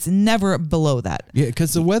 It's never below that. Yeah,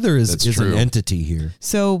 because the weather is an entity here.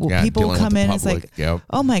 So people come in, it's like,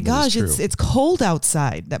 oh my gosh, it's cold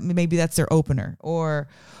outside. Maybe that's their opener. Or,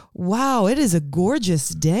 wow, it is a gorgeous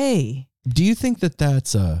day. Do you think that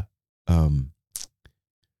that's a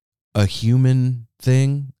human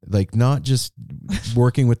thing? Like, not just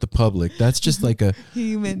working with the public. That's just like a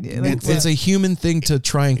human. It's a human thing to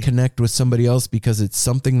try and connect with somebody else, because it's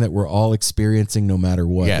something that we're all experiencing no matter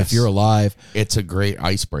what. Yes. If you're alive, it's a great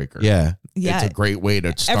icebreaker. Yeah. It's a great way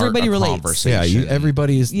to start everybody a relates. conversation.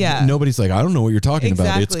 Nobody's like, I don't know what you're talking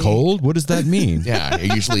about. It's cold. What does that mean?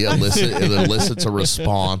 It usually elicits a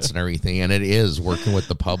response and everything. And it is working with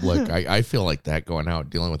the public. I feel like that, going out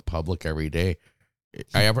dealing with public every day.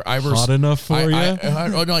 Hot enough for you?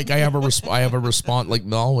 I have a response. Like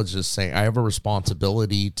Mel was just saying, I have a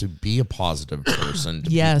responsibility to be a positive person to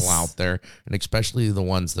people out there, and especially the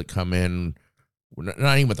ones that come in,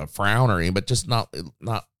 not even with a frown or anything, but just not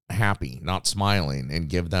happy, not smiling, and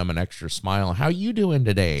give them an extra smile. How you doing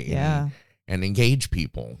today? And engage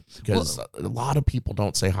people, because a lot of people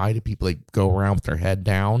don't say hi to people. They go around with their head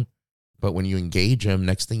down, but when you engage them,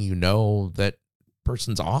 next thing you know, that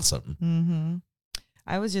person's awesome. Mm-hmm.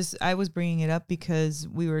 I was bringing it up because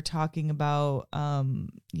we were talking about,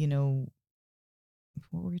 you know,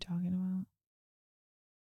 what were we talking about?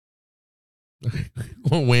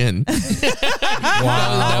 When?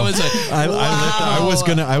 That was I was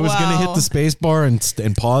gonna hit the space bar and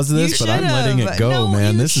pause this, but I'm letting it go, no,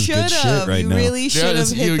 man. This is good shit right now. You really should have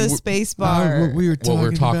hit the space bar. What we're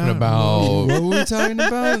talking about? What were we talking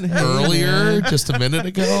about earlier, just a minute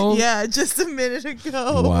ago? Yeah, just a minute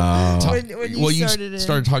ago. Wow. When you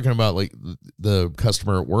started talking about like the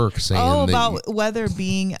customer at work saying about weather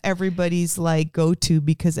being everybody's like go-to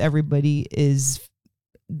because everybody is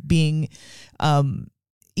being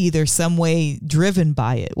either some way driven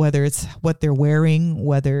by it, whether it's what they're wearing,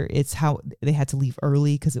 whether it's how they had to leave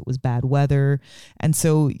early because it was bad weather. And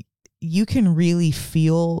so you can really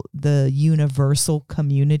feel the universal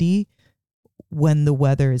community when the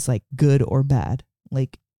weather is like good or bad.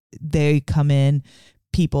 Like they come in,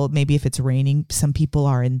 people, maybe if it's raining, some people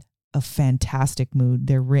are in a fantastic mood.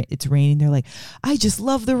 It's raining. They're like, I just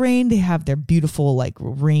love the rain. They have their beautiful like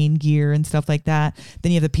rain gear and stuff like that.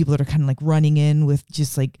 Then you have the people that are kind of like running in with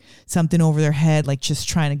just like something over their head, like just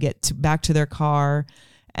trying to get back to their car.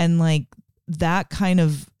 And like that kind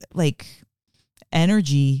of like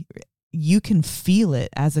energy, you can feel it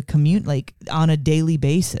as a community, like on a daily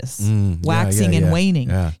basis, waxing and waning,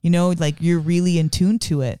 you know, like you're really in tune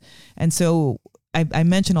to it. And so I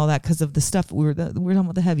mentioned all that because of the stuff we're talking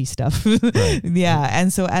about, the heavy stuff. Right. Yeah.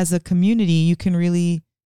 And so as a community, you can really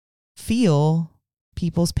feel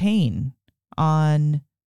people's pain on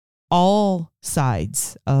all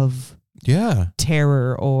sides of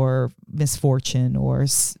terror or misfortune or,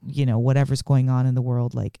 you know, whatever's going on in the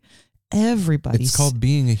world. Like everybody's. It's called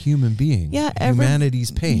being a human being. Yeah.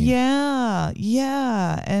 Humanity's pain. Yeah.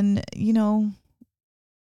 Yeah. And, you know,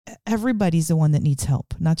 everybody's the one that needs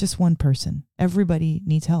help, not just one person. Everybody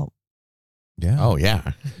needs help. Yeah. Oh,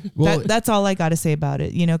 yeah. Well, that's all I got to say about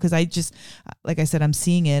it, you know, because I just, like I said, I'm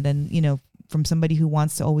seeing it. And, you know, from somebody who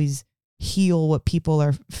wants to always heal what people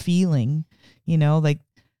are feeling, you know, like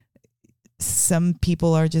some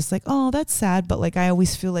people are just like, oh, that's sad. But like, I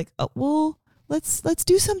always feel like, oh, well, let's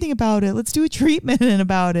do something about it. Let's do a treatment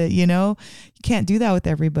about it. You know, you can't do that with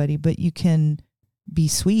everybody, but you can be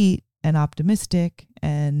sweet and optimistic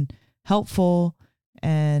and helpful.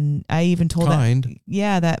 And I even told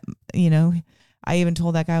that, you know, I even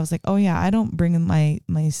told that guy, I was like, oh yeah, I don't bring in my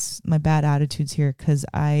bad attitudes here because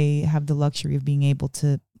I have the luxury of being able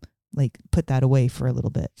to like put that away for a little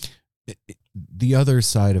bit. The other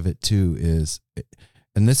side of it too is,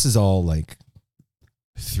 and this is all like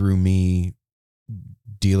through me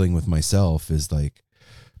dealing with myself, is like,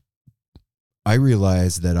 I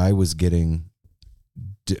realized that I was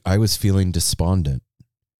feeling despondent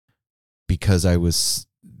because I was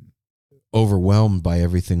overwhelmed by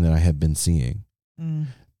everything that I had been seeing.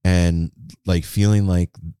 And like feeling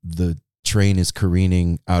like the train is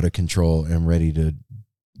careening out of control and ready to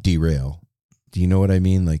derail. Do you know what I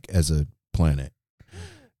mean? Like as a planet.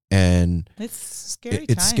 And it's scary.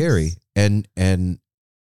 It's scary. And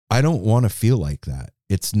I don't want to feel like that.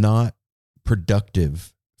 It's not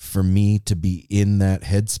productive for me to be in that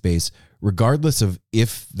headspace, regardless of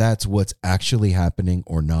if that's what's actually happening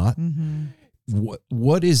or not.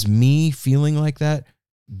 What is me feeling like that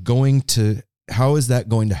how is that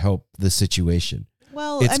going to help the situation?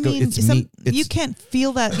 Well, you can't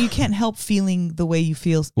feel that. You can't help feeling the way you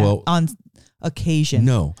feel on occasion.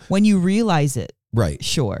 No. When you realize it. Right.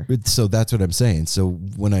 Sure. So that's what I'm saying. So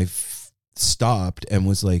when I stopped and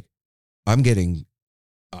was like, I'm getting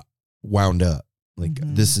wound up. Like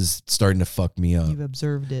this is starting to fuck me up. You've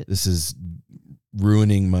observed it. This is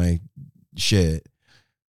ruining my shit.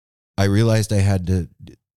 I realized I had to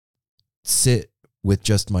sit with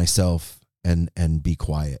just myself and be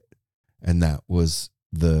quiet. And that was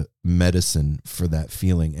the medicine for that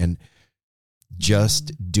feeling. And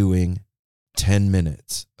just doing 10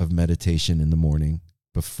 minutes of meditation in the morning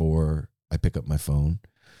before I pick up my phone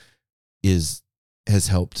has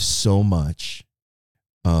helped so much.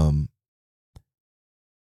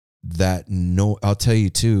 I'll tell you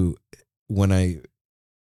too, when I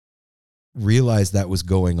realized that was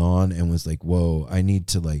going on and was like, whoa, I need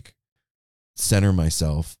to like center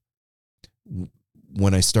myself.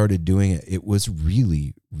 When I started doing it, it was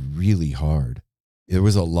really, really hard. There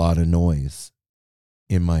was a lot of noise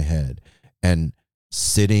in my head, and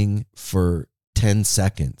sitting for 10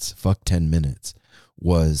 seconds, 10 minutes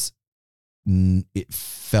it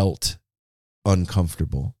felt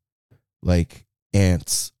uncomfortable, like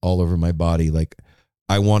ants all over my body. Like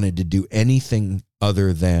I wanted to do anything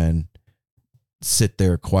other than sit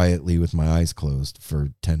there quietly with my eyes closed for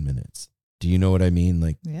 10 minutes. Do you know what I mean?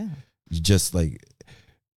 Like, Yeah. just like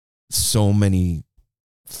so many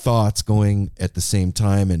thoughts going at the same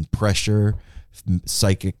time, and pressure,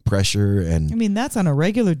 psychic pressure. And I mean, that's on a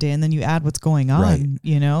regular day, and then you add what's going on, Right.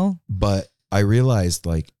 you know? but I realized,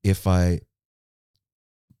 like, if I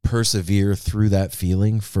persevere through that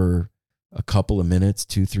feeling for a couple of minutes,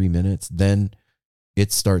 2-3 minutes, then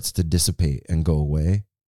it starts to dissipate and go away.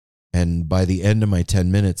 And by the end of my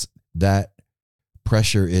 10 minutes, that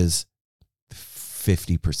pressure is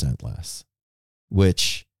 50% less,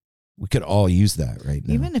 which we could all use that right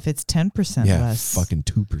now. Even if it's 10% yeah, less. fucking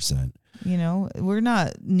 2%. You know, we're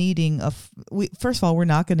not needing first of all, we're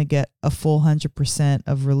not going to get a full 100%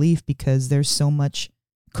 of relief because there's so much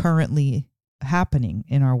currently happening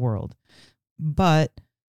in our world. But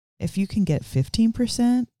if you can get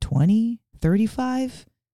 15%, 20, 35,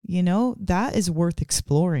 you know, that is worth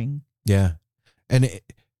exploring. Yeah. And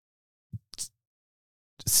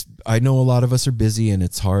I know a lot of us are busy and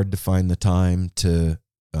it's hard to find the time to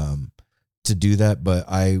do that. But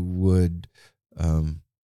I would,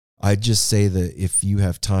 I'd just say that if you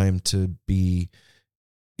have time to be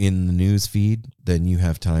in the news feed, then you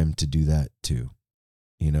have time to do that too.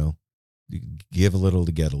 You know, give a little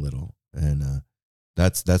to get a little. And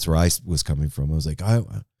that's where I was coming from. I was like, I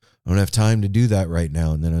don't have time to do that right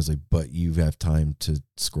now. And then I was like, but you have time to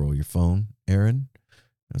scroll your phone, Aaron.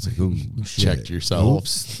 I was like, oh, checked yourself.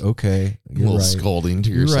 Oops, okay. A little right. scolding to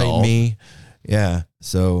You're yourself. right, me. Yeah.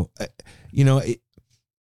 So, you know,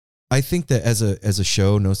 I think that as a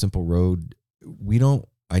show, No Simple Road,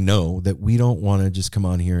 I know that we don't want to just come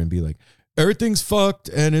on here and be like, everything's fucked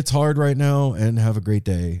and it's hard right now and have a great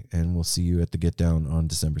day. And we'll see you at the Get Down on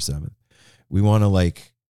December 7th. We want to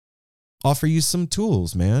like offer you some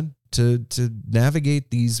tools, man, to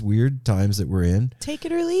navigate these weird times that we're in. Take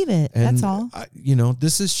it or leave it. And That's all. you know,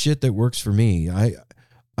 this is shit that works for me. I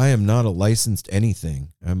am not a licensed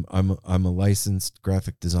anything. I'm a licensed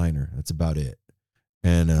graphic designer. That's about it.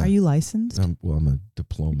 And Are you licensed? I'm a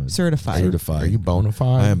diploma Certified. Are you bona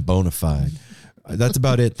fide? I am bona fide. That's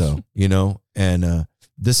about it though, you know. And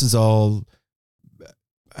this is all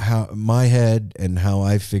how my head and how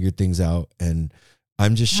I figured things out, and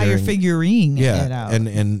I'm just How sharing. you're figuring it out.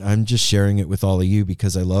 and I'm just sharing it with all of you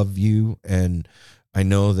because I love you, and I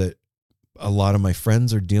know that a lot of my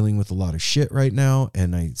friends are dealing with a lot of shit right now,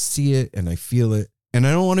 and I see it and I feel it, and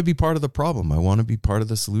I don't want to be part of the problem. I want to be part of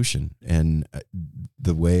the solution, and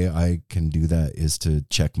the way I can do that is to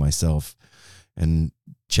check myself and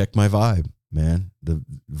check my vibe, man. The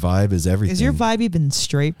vibe is everything. Is your vibe even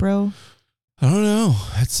straight, bro? I don't know.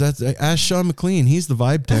 That's ask Sean McLean. He's the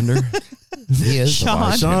vibe tender. He is the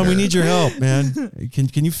Sean. vibe Sean, tender. we need your help, man.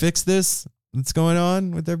 Can you fix this? What's going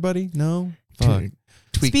on with everybody? No? Fuck.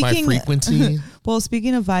 Tweak my Speaking- frequency. Well,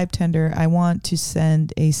 speaking of vibe tender, I want to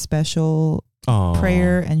send a special Aw.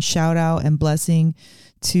 prayer and shout out and blessing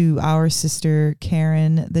to our sister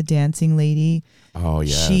Karen, the dancing lady. Oh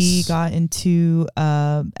yes. She got into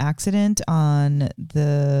accident on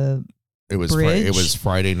the It was bridge. it was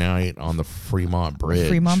Friday night on the Fremont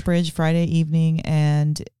Bridge. Friday evening,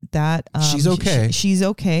 and that She's okay. She's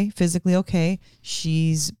okay, physically okay.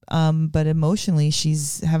 She's but emotionally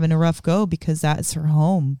she's having a rough go because that's her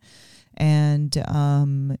home, and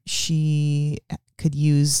she could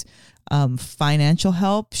use financial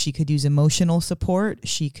help. She could use emotional support.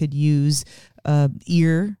 She could use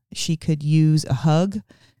ear. She could use a hug.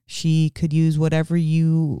 She could use whatever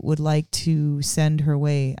you would like to send her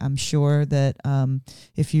way. I'm sure that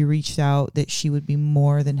if you reached out, that she would be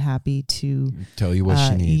more than happy to Tell you what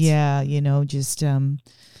she needs. Yeah, you know, just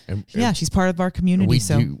yeah, she's part of our community.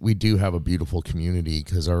 We do have a beautiful community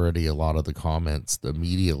because already a lot of the comments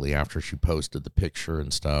immediately after she posted the picture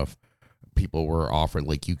and stuff, people were offered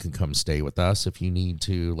like, you can come stay with us if you need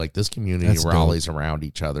to. Like this community, That's we're dope. always around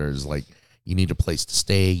each other. Is like, you need a place to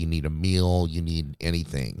stay, you need a meal, you need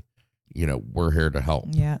anything, you know, we're here to help.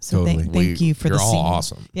 Yeah. So Totally. thank you for You're the all scene.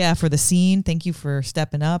 awesome. Yeah, for the scene. Thank you for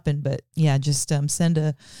stepping up, but yeah, just send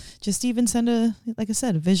a like I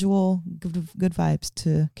said, a visual good vibes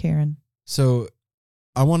to Karen. So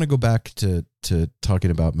I want to go back to talking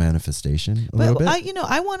about manifestation a little bit.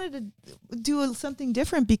 I wanted to do something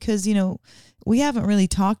different because, you know, we haven't really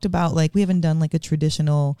talked about, like, we haven't done like a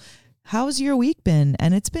traditional, how's your week been?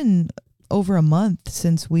 And it's been over a month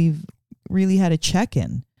since we've really had a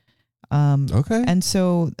check-in. Okay. And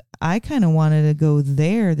so I kind of wanted to go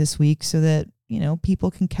there this week so that, you know,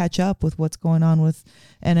 people can catch up with what's going on with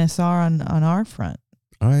NSR on our front.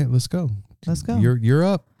 All right, let's go. Let's go. You're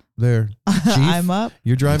up. there. Chief, I'm up.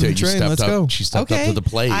 You're driving the You train. stepped Let's up- go. She stepped up Okay. to the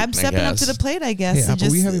plate. I'm stepping up to the plate, I guess. Hey, and Apple,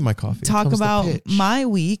 just we having my coffee. Here talk comes the about pitch. my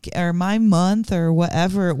week or my month or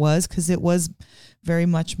whatever it was, because it was very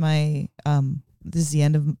much my this is the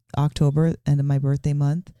end of October, end of my birthday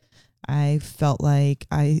month. I felt like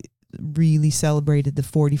I really celebrated the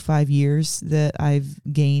 45 years that I've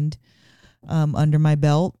gained under my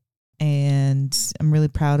belt, and I'm really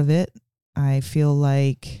proud of it. I feel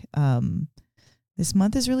like this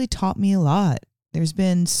month has really taught me a lot. There's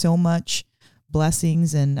been so much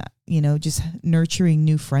blessings and, just nurturing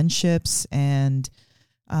new friendships and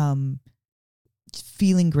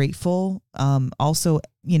feeling grateful. Also,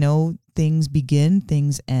 things begin,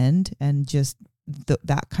 things end, and just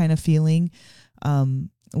that kind of feeling.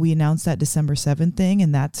 We announced that December 7th thing,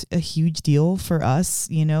 and that's a huge deal for us,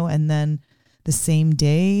 and then the same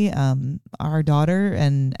day, our daughter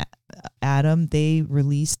and Adam, they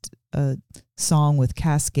released a song with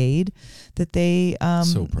Cascade that they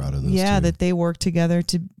so proud of those yeah two. that they worked together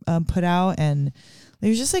to put out, and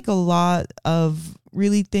there's just like a lot of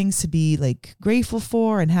really things to be like grateful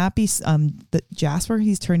for and happy. The Jasper,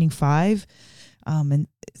 he's turning 5, and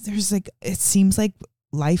there's like, it seems like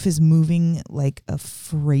life is moving like a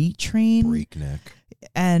freight train, breakneck.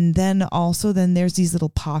 and then there's these little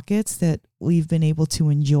pockets that we've been able to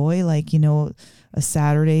enjoy, like, a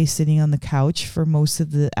Saturday sitting on the couch for most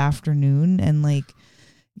of the afternoon. And like,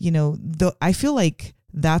 I feel like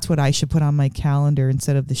that's what I should put on my calendar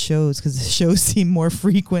instead of the shows, because the shows seem more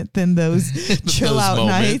frequent than those chill Those out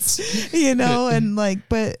moments. nights, and like,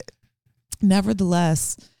 but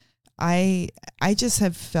nevertheless, I just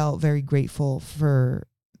have felt very grateful for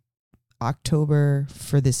October,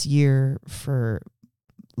 for this year, for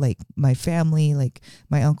like my family. Like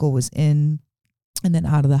my uncle was in and then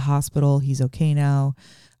out of the hospital. He's okay now.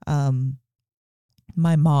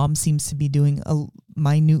 My mom seems to be doing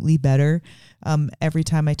minutely better every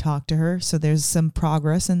time I talk to her. So there's some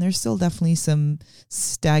progress, and there's still definitely some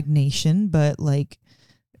stagnation, but like,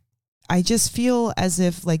 I just feel as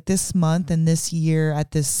if like this month and this year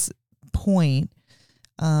at this point,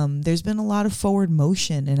 there's been a lot of forward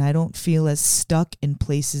motion, and I don't feel as stuck in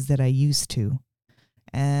places that I used to.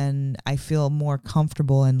 And I feel more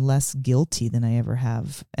comfortable and less guilty than I ever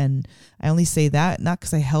have. And I only say that not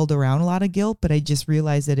because I held around a lot of guilt, but I just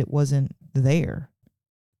realized that it wasn't there.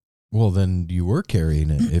 Well, then you were carrying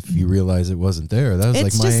it. If you realize it wasn't there, that was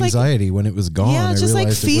It's like my just like- anxiety when it was gone. Yeah, I just like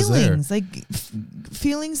realized it was there. feelings, like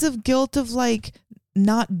feelings of guilt of like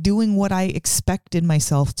not doing what I expected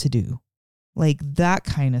myself to do. Like that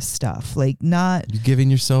kind of stuff. Like not, You're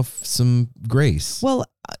giving yourself some grace. well,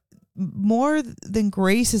 more than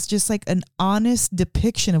grace is just like an honest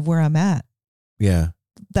depiction of where I'm at. Yeah.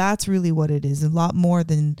 That's really what it is. A lot more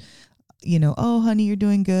than, oh, honey, you're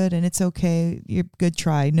doing good and it's okay. You're good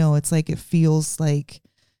try. No, it's like, it feels like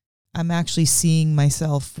I'm actually seeing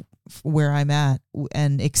myself where I'm at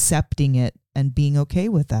and accepting it and being okay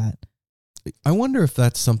with that. I wonder if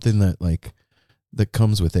that's something that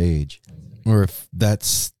comes with age, or if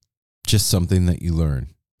that's just something that you learn.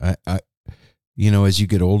 As you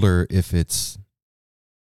get older, if it's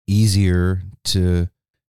easier to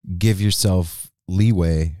give yourself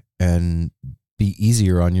leeway and be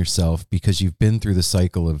easier on yourself because you've been through the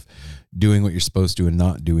cycle of doing what you're supposed to and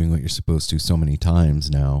not doing what you're supposed to so many times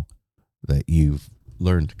now, that you've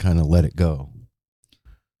learned to kind of let it go.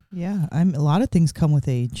 Yeah, a lot of things come with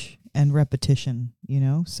age and repetition,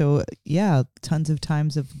 So yeah, tons of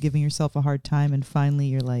times of giving yourself a hard time, and finally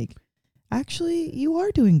you're like, actually, you are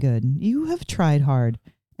doing good. You have tried hard,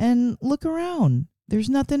 and look around. There's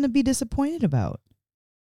nothing to be disappointed about.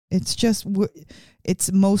 It's just,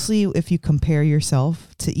 it's mostly if you compare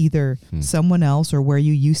yourself to either someone else or where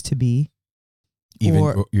you used to be.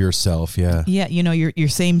 Even yourself, yeah. Yeah, your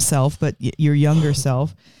same self, but your younger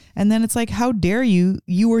self. And then it's like, how dare you?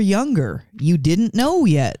 You were younger. You didn't know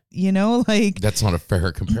yet, like. That's not a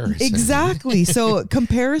fair comparison. Exactly. So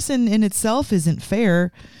comparison in itself isn't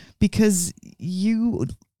fair, because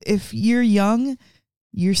if you're young,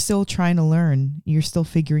 you're still trying to learn. You're still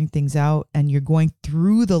figuring things out, and you're going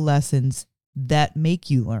through the lessons that make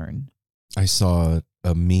you learn. I saw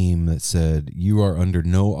a meme that said, "You are under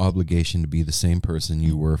no obligation to be the same person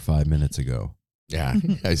you were 5 minutes ago." Yeah.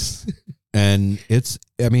 And it's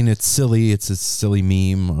silly. It's a silly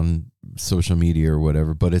meme on social media or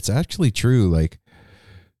whatever, but it's actually true. Like,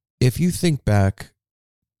 if you think back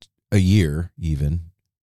a year even,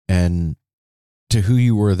 and to who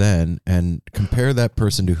you were then, and compare that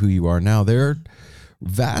person to who you are now, they're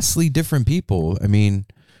vastly different people. I mean,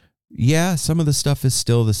 yeah, some of the stuff is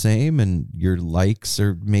still the same, and your likes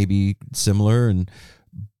are maybe similar,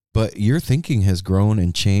 but your thinking has grown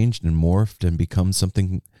and changed and morphed and become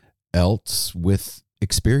something else with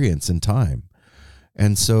experience and time.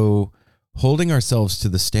 And so holding ourselves to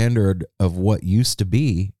the standard of what used to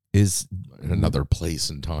be is another place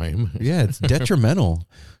and time. Yeah, it's detrimental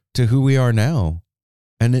to who we are now.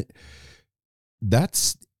 And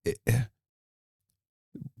that's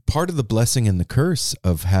part of the blessing and the curse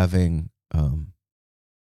of having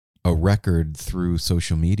a record through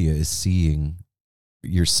social media is seeing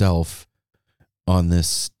yourself on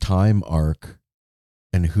this time arc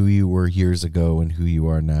and who you were years ago and who you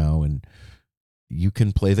are now. And you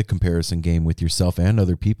can play the comparison game with yourself and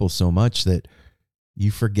other people so much that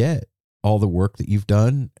you forget all the work that you've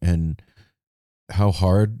done and how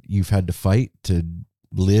hard you've had to fight to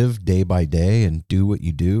live day by day and do what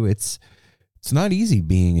you do. It's not easy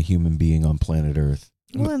being a human being on planet Earth.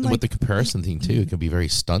 Well, and with the comparison thing too, it can be very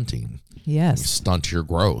stunting. Yes. You stunt your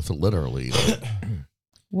growth, literally.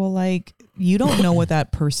 Well, like, you don't know what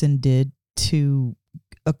that person did to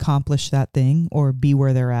accomplish that thing or be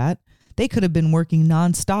where they're at. They could have been working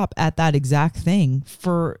nonstop at that exact thing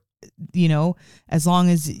for, as long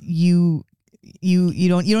as you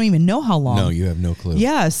don't even know how long. No, you have no clue.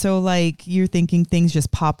 Yeah. So like you're thinking things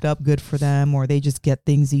just popped up good for them or they just get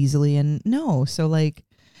things easily, and no. So like,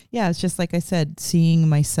 yeah, it's just like I said, seeing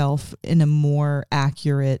myself in a more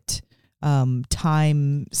accurate,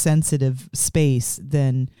 time sensitive space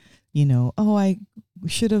than, I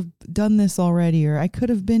should have done this already, or I could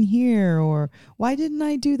have been here, or why didn't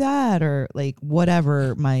I do that? Or like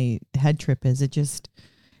whatever my head trip is.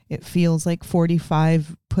 It feels like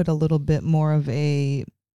 45 put a little bit more of a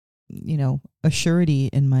surety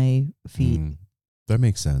in my feet. That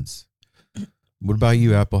makes sense. What about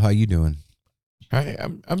you, Apple? How you doing?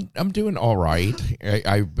 I'm doing all right.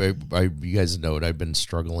 I you guys know it. I've been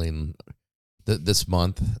struggling. This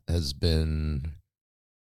month has been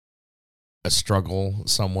a struggle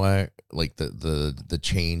somewhat, like the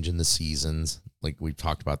change in the seasons. Like we've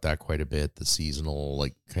talked about that quite a bit. The seasonal,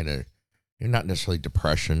 like kind of, not necessarily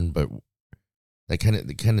depression, but that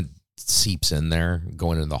kind of seeps in there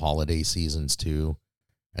going into the holiday seasons too.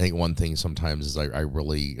 I think one thing sometimes is I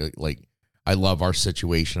really like. I love our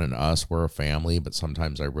situation and us. We're a family, but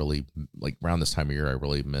sometimes I really, like around this time of year, I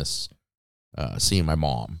really miss seeing my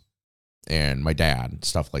mom and my dad,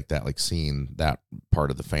 stuff like that, like seeing that part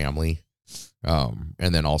of the family. And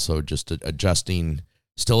then also just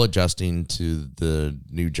still adjusting to the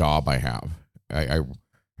new job I have. I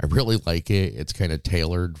really like it. It's kind of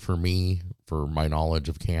tailored for me, for my knowledge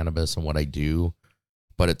of cannabis and what I do,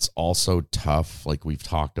 but it's also tough. Like we've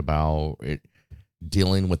talked about it,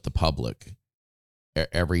 dealing with the public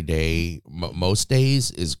every day. Most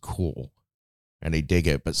days is cool and I dig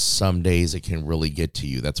it, but some days it can really get to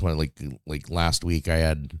you. That's when like last week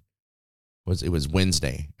it was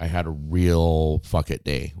Wednesday. I had a real fuck it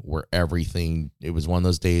day where it was one of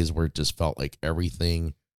those days where it just felt like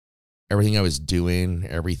everything I was doing,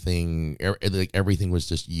 everything was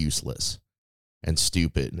just useless and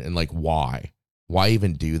stupid. And like, why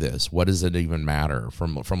even do this? What does it even matter?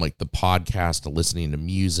 From like the podcast to listening to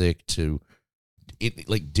music to it,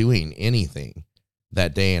 like doing anything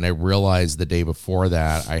that day. And I realized the day before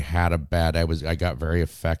that I got very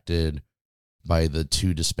affected by the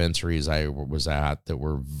two dispensaries I was at that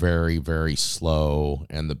were very, very slow,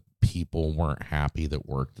 and the people weren't happy that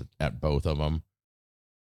worked at both of them.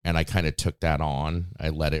 And I kind of took that on. I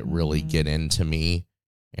let it really get into me.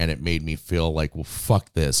 And it made me feel like, well,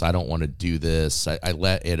 fuck this. I don't want to do this. I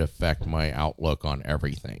let it affect my outlook on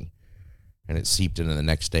everything. And it seeped into the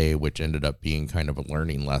next day, which ended up being kind of a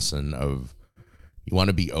learning lesson of you want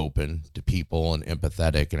to be open to people and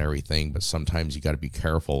empathetic and everything, but sometimes you got to be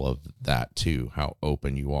careful of that too, how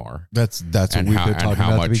open you are. That's what we've been talking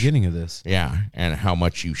about at the beginning of this. Yeah, and how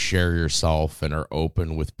much you share yourself and are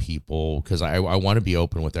open with people. Because I want to be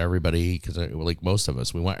open with everybody, because like most of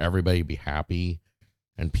us, we want everybody to be happy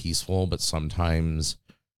and peaceful, but sometimes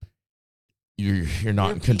you're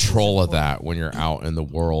not in control of that when you're out in the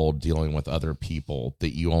world dealing with other people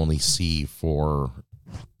that you only see for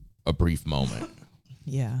a brief moment.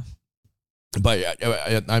 Yeah. But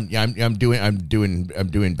I'm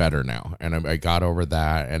doing better now, and I got over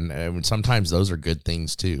that, and sometimes those are good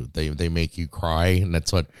things too. They make you cry, and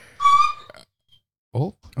that's what.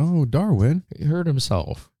 Oh, Darwin, he hurt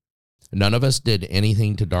himself. None of us did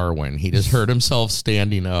anything to Darwin. He just hurt himself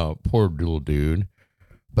standing up. Poor little dude.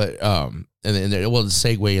 But and it will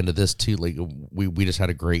segue into this too. Like we just had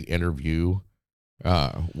a great interview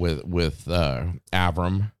with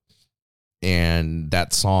Avram. And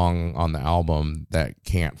that song on the album, that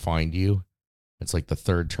Can't Find You, it's like the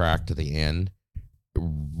third track to the end,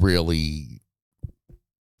 really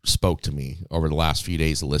spoke to me over the last few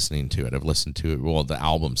days of listening to it. I've listened to it, well, the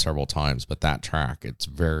album several times, but that track, it's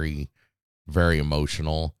very, very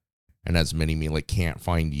emotional. And as many me like Can't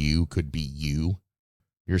Find You could be you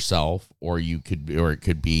yourself, or it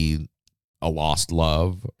could be a lost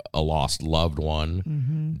love, a lost loved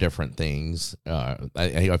one, different things.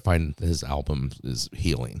 I find his album is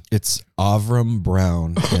healing. It's Avram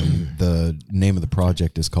Brown, and the name of the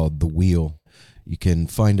project is called The Wheel. You can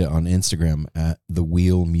find it on Instagram at The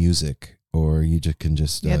Wheel Music, or you can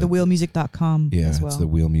just thewheelmusic.com as well. It's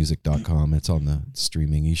thewheelmusic.com. It's on the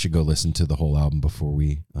streaming. You should go listen to the whole album before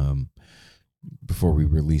we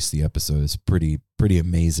release the episode. It's pretty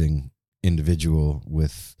amazing individual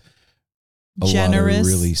with a generous, lot of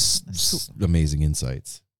really amazing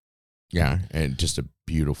insights. Yeah, and just a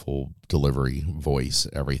beautiful delivery, voice,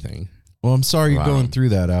 everything. Well, I'm sorry you're going through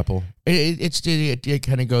that, Apple. It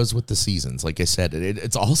kind of goes with the seasons. Like I said,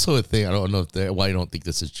 it's also a thing. I don't know I don't think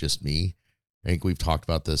this is just me. I think we've talked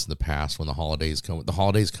about this in the past. When the holidays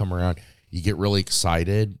come around, you get really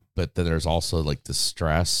excited, but then there's also like the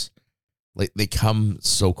stress. Like they come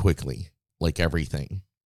so quickly, like everything.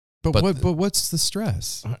 But what's the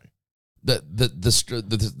stress?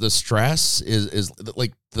 The stress is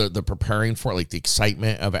like the preparing for it, like the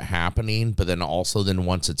excitement of it happening, but then also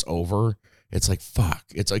once it's over, it's like fuck.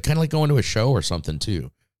 It's like kind of like going to a show or something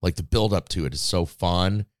too. Like the build up to it is so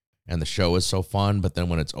fun, and the show is so fun, but then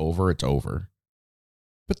when it's over, it's over.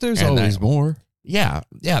 But there's always more. Yeah,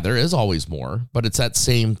 there is always more, but it's that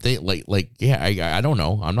same thing. I don't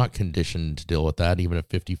know. I'm not conditioned to deal with that, even at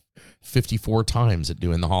 54 times at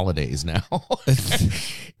doing the holidays now.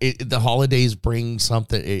 The holidays bring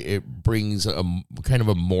something. It brings a kind of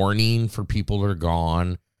a mourning for people that are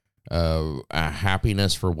gone, a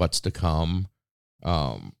happiness for what's to come.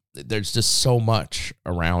 There's just so much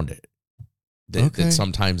around it that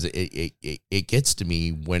sometimes it gets to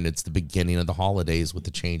me when it's the beginning of the holidays with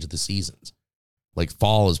the change of the seasons. Like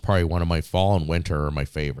fall is probably one of my fall and winter are my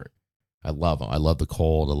favorite. I love them. I love the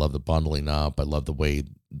cold. I love the bundling up. I love the way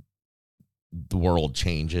the world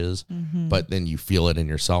changes, but then you feel it in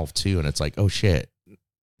yourself too. And it's like, oh shit,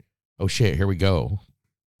 here we go.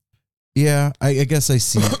 Yeah. I guess I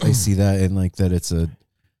see that, and like that it's another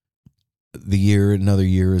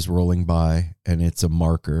year is rolling by, and it's a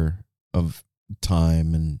marker of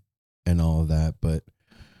time and all of that. But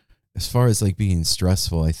as far as like being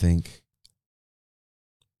stressful, I think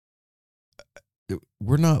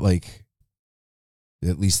we're not like,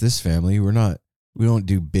 at least this family, we don't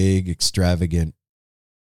do big extravagant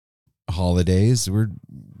holidays. We're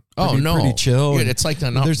pretty chill. Yeah, it's like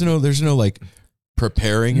there's no like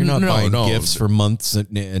preparing. You're not buying gifts for months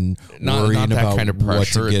and worrying not about kind of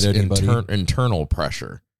pressure. What to get it's anybody. Internal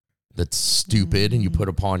pressure that's stupid and you put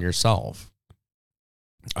upon yourself.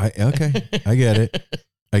 I get it.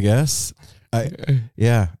 I guess I've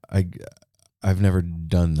never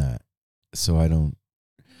done that, so I don't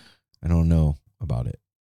know about it.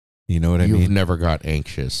 You know what I mean? You've never got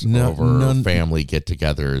anxious over family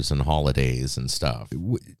get-togethers and holidays and stuff.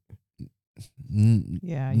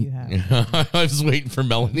 Yeah, you have. I was waiting for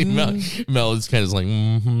Melanie. Melanie's kind of like,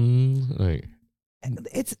 like,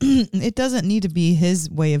 it doesn't need to be his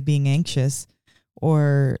way of being anxious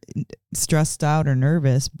or stressed out or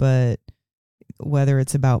nervous, but whether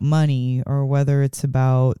it's about money or whether it's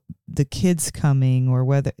about the kids coming or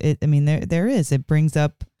whether it brings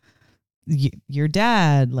up your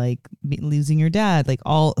dad, like losing your dad, like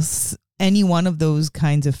any one of those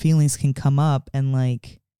kinds of feelings can come up and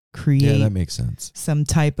like create that makes sense, some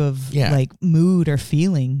type of like mood or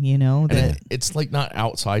feeling, that it's like not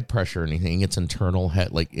outside pressure or anything. It's internal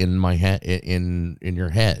head, like in my head, in your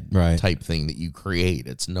head, right, type thing that you create.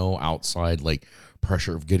 It's no outside like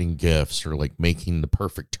pressure of getting gifts or like making the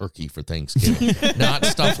perfect turkey for Thanksgiving. Not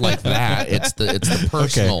stuff like that. It's the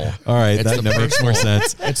personal. Okay. All right, that makes more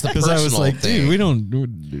sense. It's the personal I was like, thing. dude, we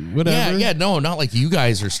don't whatever. Yeah, no, not like you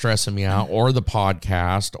guys are stressing me out or the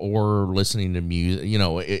podcast or listening to music.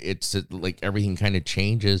 It's like everything kind of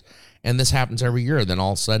changes, and this happens every year. Then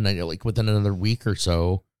all of a sudden, like within another week or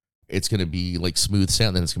so, it's going to be like smooth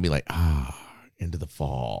sailing. Then it's going to be like into the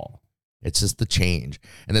fall. It's just the change.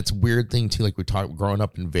 And that's a weird thing too. Like we talked growing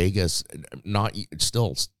up in Vegas,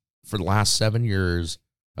 still for the last 7 years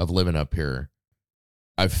of living up here,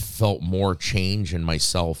 I've felt more change in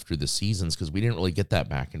myself through the seasons because we didn't really get that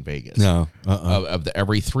back in Vegas. No. Of the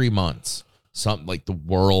every 3 months, something like the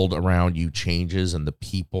world around you changes and the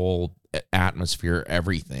people, atmosphere,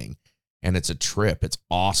 everything. And it's a trip. It's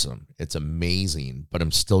awesome. It's amazing, but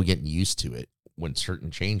I'm still getting used to it when certain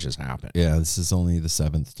changes happen. Yeah, this is only the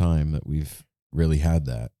 7th time that we've really had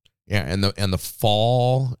that. Yeah, and the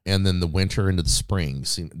fall and then the winter into the spring.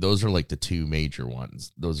 See, those are like the two major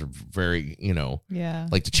ones. Those are very,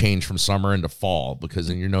 like to change from summer into fall, because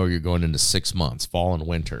then you're going into 6 months, fall and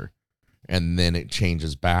winter. And then it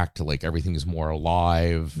changes back to like everything's more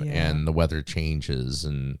alive and the weather changes,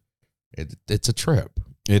 and it's a trip.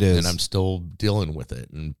 It is. And I'm still dealing with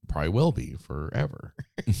it and probably will be forever.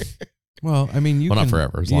 Well, I mean, not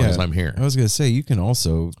forever, as long as I'm here. I was going to say, you can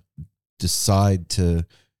also decide to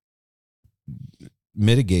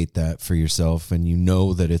mitigate that for yourself, and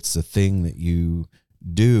that it's a thing that you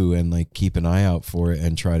do, and like keep an eye out for it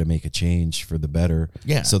and try to make a change for the better.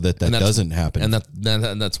 Yeah. So that doesn't happen. And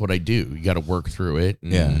that's what I do. You got to work through it.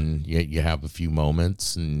 And you have a few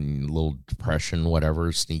moments and a little depression,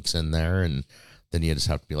 whatever sneaks in there. And then you just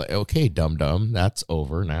have to be like, okay, dum-dum, that's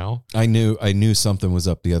over now. I knew something was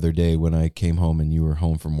up the other day when I came home and you were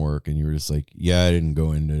home from work and you were just like, yeah, I didn't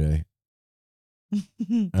go in today.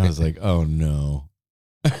 I was like, oh no.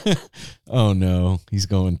 Oh no, he's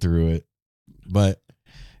going through it. But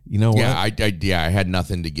you know what? I had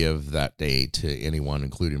nothing to give that day to anyone,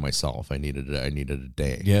 including myself. I needed a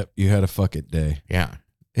day. Yep, you had a fuck it day. Yeah.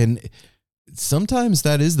 And sometimes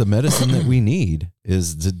that is the medicine that we need,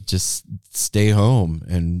 is to just stay home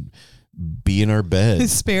and be in our bed.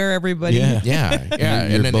 Spare everybody. Yeah.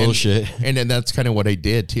 and bullshit. And that's kind of what I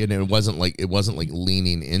did too. And it wasn't like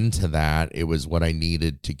leaning into that. It was what I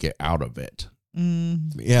needed to get out of it.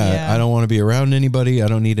 I don't want to be around anybody. I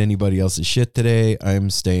don't need anybody else's shit today. I'm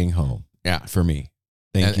staying home. Yeah. For me.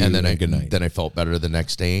 Thank you. And then good night. Then I felt better the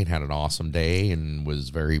next day and had an awesome day and was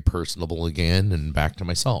very personable again and back to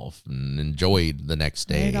myself and enjoyed the next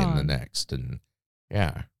day and the next. And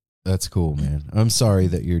yeah. That's cool, man. I'm sorry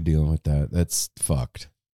that you're dealing with that. That's fucked.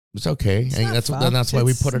 It's okay. That's why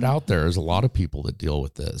we put it out there. There's a lot of people that deal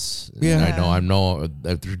with this. Yeah. And I know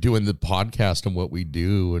that they're doing the podcast and what we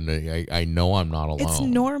do, and I know I'm not alone. It's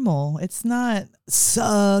normal. It's not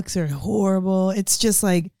sucks or horrible. It's just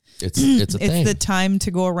like it's a thing. It's the time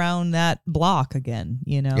to go around that block again,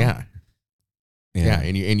 Yeah. Yeah,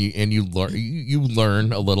 and you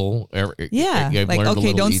learn a little. Yeah, like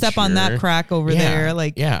okay, don't step on that crack over there.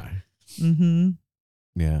 Like yeah. Mm-hmm.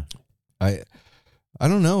 Yeah, I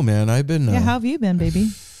don't know, man. I've been. How have you been, baby?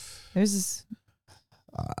 It's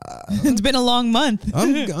been a long month.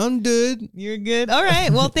 I'm good. You're good. All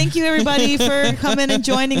right. Well, thank you everybody for coming and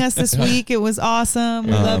joining us this week. It was awesome.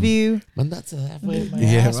 We love you. And that's halfway my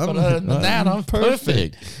ass, but other than that, I'm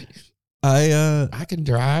perfect. I can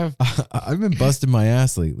drive. I've been busting my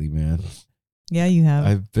ass lately, man. Yeah, you have.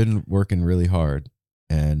 I've been working really hard,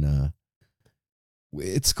 and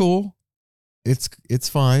it's cool. It's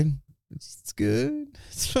fine. It's good.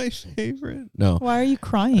 It's my favorite. No. Why are you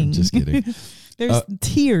crying? I'm just kidding. There's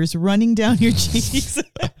tears running down your cheeks.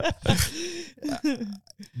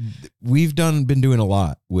 We've been doing a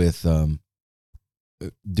lot with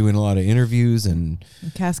doing a lot of interviews, and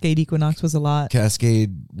Cascade Equinox was a lot.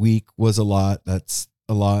 Cascade Week was a lot. That's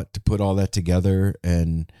a lot to put all that together.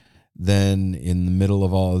 And then in the middle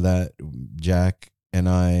of all of that, Jack and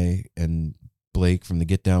I and Blake from the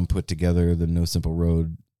Get Down put together the No Simple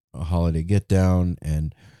Road holiday get down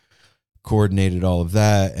and coordinated all of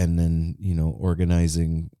that, and then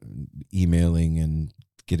organizing, emailing, and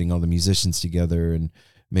getting all the musicians together and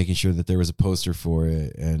making sure that there was a poster for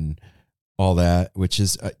it and all that, which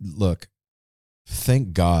is look,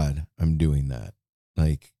 thank God I'm doing that.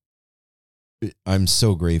 Like, I'm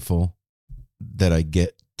so grateful that I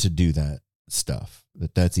get to do that stuff,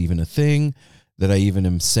 that's even a thing, that I even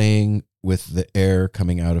am saying with the air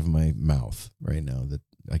coming out of my mouth right now, that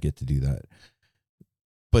I get to do that.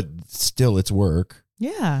 But still, it's work.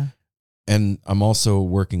 Yeah. And I'm also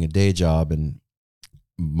working a day job, and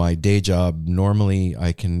my day job, normally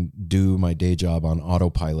I can do my day job on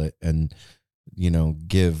autopilot and,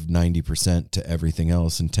 give 90% to everything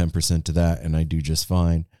else and 10% to that, and I do just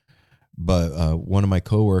fine. But one of my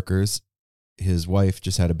coworkers, his wife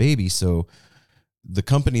just had a baby, so the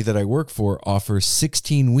company that I work for offers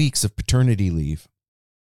 16 weeks of paternity leave,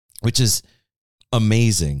 which is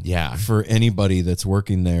amazing. Yeah. For anybody that's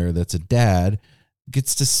working there that's a dad,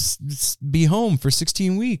 gets to be home for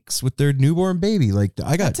 16 weeks with their newborn baby. Like,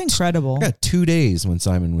 that's incredible. I got 2 days when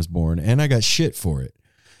Simon was born, and I got shit for it.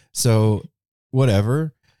 So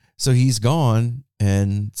whatever. So he's gone,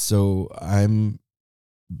 and so I'm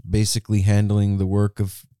basically handling the work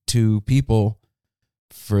of 2 people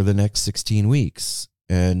for the next 16 weeks.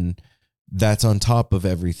 And that's on top of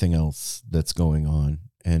everything else that's going on.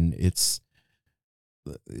 And it's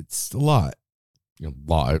a lot. A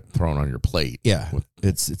lot thrown on your plate. Yeah.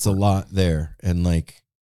 It's a lot there. And like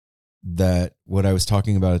that, what I was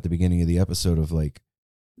talking about at the beginning of the episode of like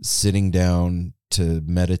sitting down to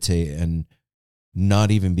meditate and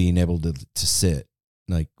not even being able to sit,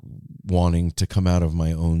 like wanting to come out of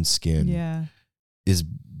my own skin is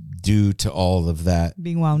due to all of that.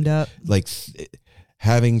 Being wound up. Like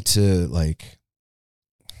having to like,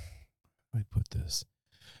 how do I put this?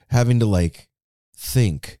 Having to like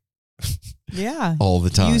think all the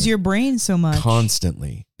time. Use your brain so much.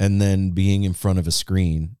 Constantly. And then being in front of a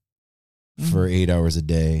screen for 8 hours a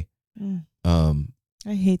day.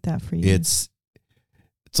 I hate that for you. It's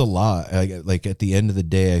a lot. Like at the end of the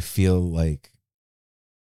day, I feel like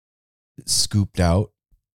scooped out.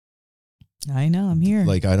 I know. I'm here.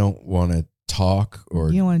 Like I don't want to talk or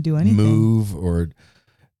you don't want to do anything. Move or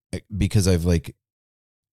because I've like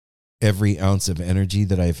every ounce of energy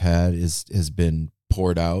that I've had has been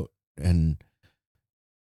poured out. And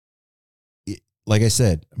like I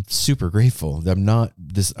said, I'm super grateful. I'm not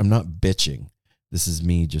bitching. This is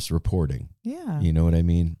me just reporting. Yeah. You know what I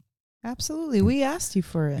mean? Absolutely. We asked you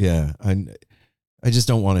for it. Yeah. I just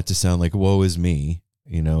don't want it to sound like woe is me.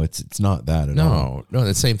 You know, it's not that at all. No,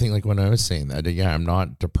 the same thing like when I was saying that. Yeah, I'm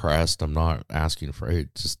not depressed. I'm not asking for it.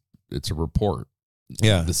 It's a report.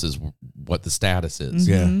 Yeah. This is what the status is.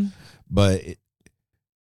 Yeah. But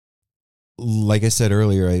like I said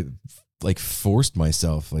earlier, I like forced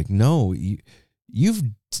myself like, no, you've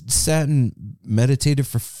sat and meditated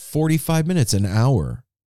for 45 minutes, an hour,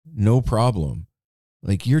 no problem.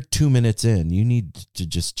 Like you're 2 minutes in, you need to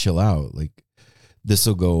just chill out. Like this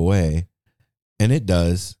will go away. And it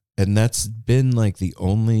does. And that's been like the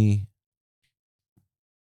only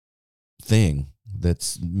thing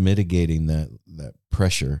that's mitigating that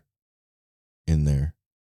pressure in there.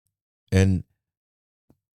 And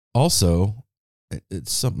also,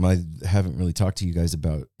 it's something I haven't really talked to you guys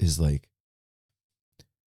about is like,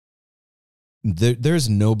 there's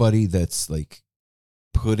nobody that's like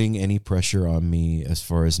putting any pressure on me as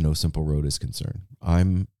far as No Simple Road is concerned.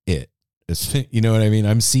 I'm it. You know what I mean?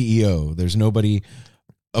 I'm CEO. There's nobody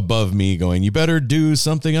above me going, you better do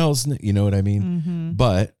something else. You know what I mean? Mm-hmm.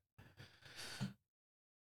 But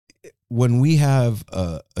when we have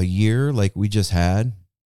a year like we just had,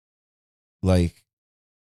 like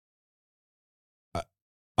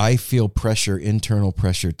I feel pressure, internal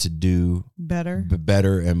pressure to do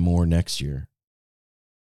better and more next year.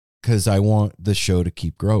 Because I want the show to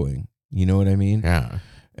keep growing. You know what I mean? Yeah.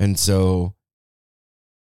 And so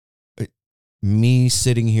me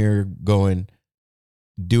sitting here doing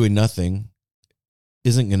nothing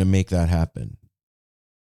isn't going to make that happen.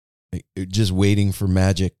 Just waiting for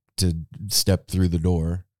magic to step through the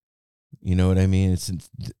door. You know what I mean? It's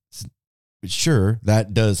sure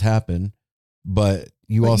that does happen, but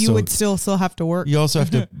you would still have to work. You also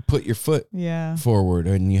have to put your foot forward,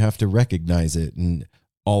 and you have to recognize it and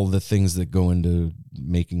all the things that go into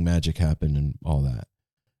making magic happen and all that.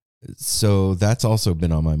 So that's also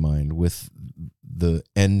been on my mind with the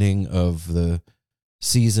ending of the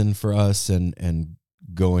season for us and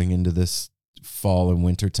going into this fall and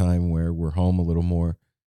winter time where we're home a little more.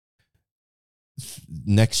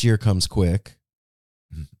 Next year comes quick.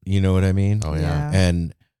 You know what I mean? Oh, yeah.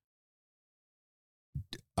 And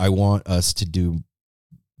I want us to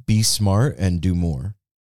be smart and do more.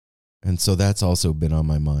 And so that's also been on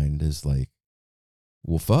my mind is like,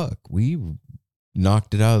 well, fuck, we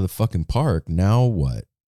knocked it out of the fucking park. Now what?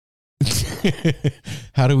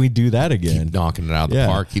 How do we do that again? Keep knocking it out of the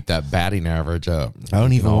park. Keep that batting average up. I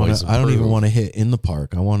don't even want to hit in the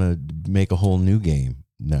park. I want to make a whole new game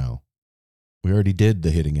now. We already did the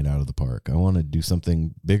hitting it out of the park. I want to do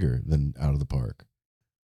something bigger than out of the park.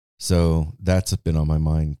 So that's been on my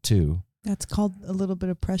mind too. That's called a little bit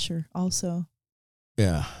of pressure also.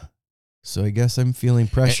 Yeah. So I guess I'm feeling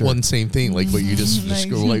pressure. One same thing, like what you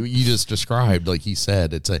just described. Like he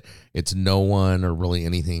said, it's no one or really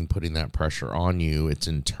anything putting that pressure on you. It's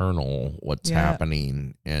internal, what's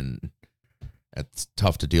happening, and it's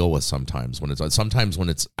tough to deal with sometimes. When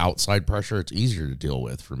it's outside pressure, it's easier to deal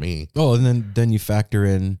with for me. Oh, and then you factor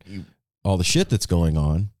in all the shit that's going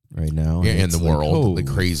on right now. Yeah, in the world, the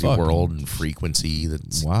crazy world and frequency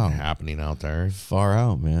that's happening out there. Far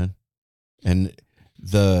out, man. And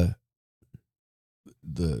the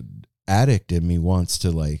addict in me wants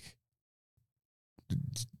to like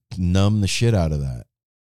numb the shit out of that.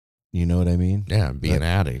 You know what I mean? Yeah, be an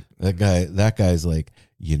addict. That guy's like,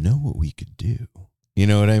 you know what we could do? You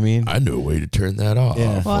know what I mean? I know a way to turn that off.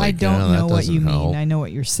 Yeah. Well, I don't know what you mean. I know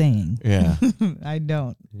what you're saying. Yeah. I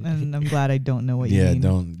don't. And I'm glad I don't know what you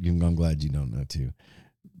mean. I'm glad you don't know too.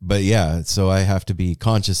 But yeah, so I have to be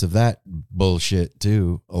conscious of that bullshit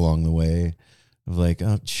too along the way. Of like,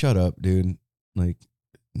 oh, shut up, dude. Like,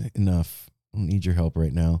 enough. I don't need your help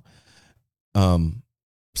right now.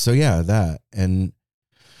 So yeah, that and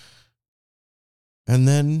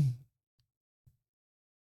then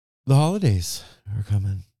the holidays are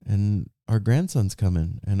coming and our grandson's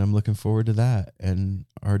coming and I'm looking forward to that, and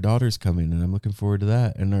our daughter's coming and I'm looking forward to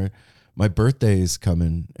that, and my birthday is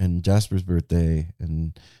coming, and Jasper's birthday,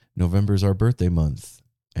 and November's our birthday month,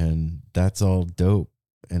 and that's all dope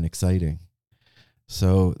and exciting.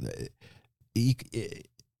 So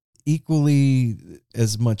equally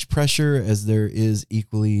as much pressure as there is,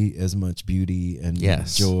 equally as much beauty and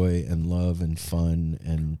joy and love and fun,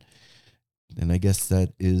 and I guess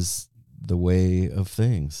that is the way of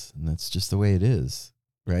things, and that's just the way it is,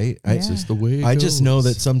 right? It's just the way I just know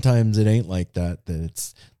that sometimes it ain't like that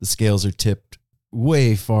it's the scales are tipped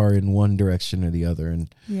way far in one direction or the other,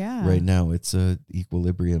 and right now it's a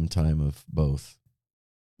equilibrium time of both.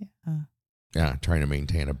 Trying to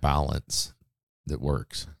maintain a balance that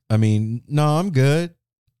works. I mean, no, I'm good.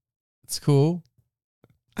 It's cool.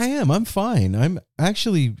 I'm fine. I'm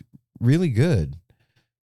actually really good.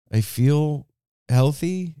 I feel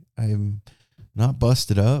healthy. I'm not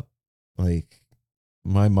busted up. Like,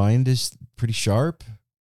 my mind is pretty sharp.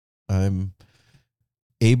 I'm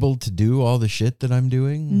able to do all the shit that I'm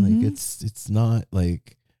doing. Mm-hmm. Like, it's not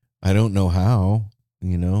like I don't know how,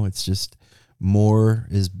 it's just more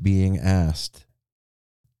is being asked.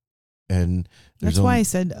 And that's why I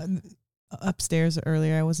said upstairs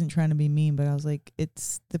earlier, I wasn't trying to be mean, but I was like,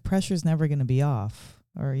 the pressure's never going to be off,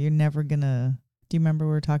 or you're never going to. Do you remember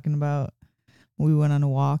we were talking about we went on a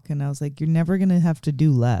walk and I was like, you're never going to have to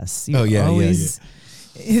do less.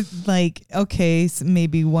 It's like, okay, so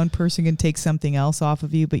maybe one person can take something else off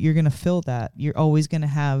of you, but you're going to fill that. You're always going to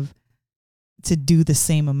have to do the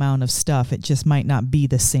same amount of stuff. It just might not be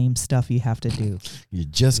the same stuff you have to do. You're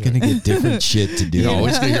just going to get different shit to do. You're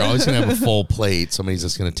always going to have a full plate. Somebody's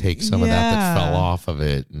just going to take some of that fell off of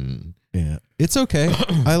it. And it's okay.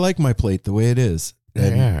 I like my plate the way it is.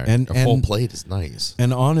 And a full plate is nice.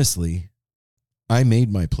 And honestly, I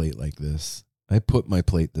made my plate like this. I put my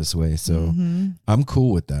plate this way. So I'm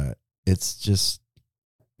cool with that. It's just,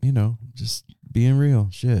 just being real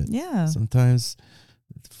shit. Yeah. Sometimes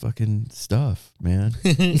fucking stuff, man.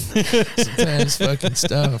 Sometimes fucking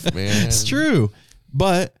stuff, man. It's true.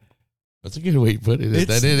 But that's a good way to put it.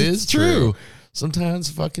 It is true. Sometimes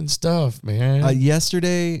fucking stuff, man.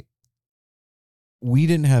 Yesterday, we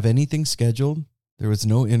didn't have anything scheduled. There was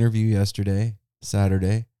no interview yesterday,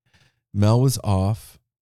 Saturday. Mel was off.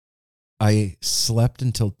 I slept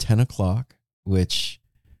until 10 o'clock, which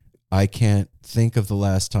I can't think of the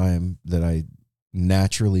last time that I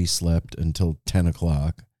naturally slept until 10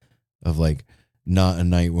 o'clock, of like not a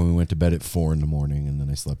night when we went to bed at 4 a.m. and then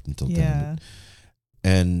I slept until 10.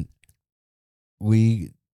 And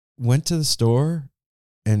we went to the store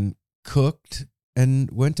and cooked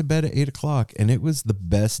and went to bed at 8 o'clock, and it was the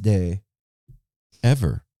best day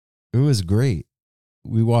ever. It was great.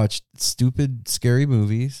 We watched stupid, scary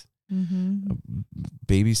movies.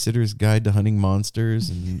 Babysitter's Guide to Hunting Monsters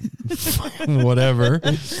and whatever.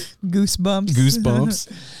 Goosebumps.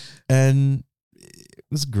 And it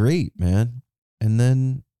was great, man. And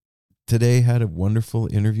then today had a wonderful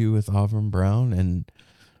interview with Avram Brown, and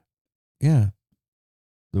the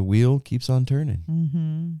wheel keeps on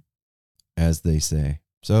turning, as they say.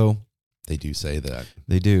 So they do say that.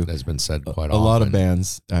 They do. That's been said quite often. A lot of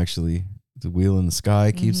bands, actually. The wheel in the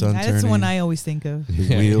sky keeps on turning. That's the one I always think of.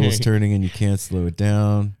 The wheel is turning and you can't slow it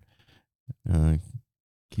down.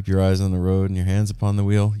 Keep your eyes on the road and your hands upon the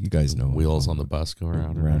wheel. You guys know. Wheels on the bus go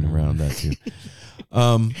around and around that too.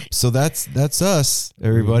 So that's us,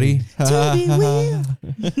 everybody.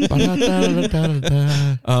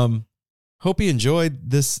 Hope you enjoyed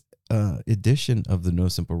this edition of the No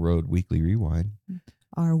Simple Road Weekly Rewind.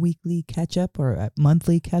 Our weekly catch up or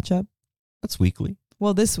monthly catch up. That's weekly.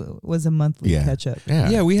 Well, this was a monthly catch up.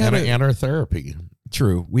 Yeah, we had and our therapy.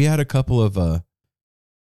 True. We had a couple of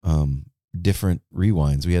different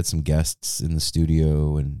rewinds. We had some guests in the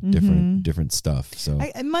studio and different stuff. So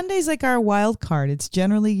Monday's like our wild card. It's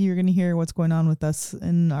generally you're going to hear what's going on with us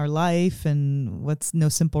in our life and what's No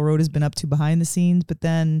Simple Road has been up to behind the scenes. But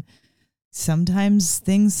then sometimes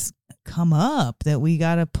things come up that we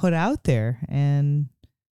got to put out there, and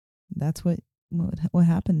that's what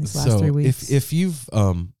happened this last 3 weeks. If you've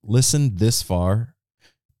listened this far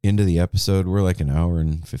into the episode, we're like an hour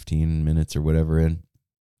and 15 minutes or whatever in.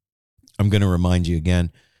 I'm going to remind you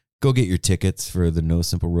again, go get your tickets for the No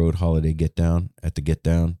Simple Road Holiday Get Down at the Get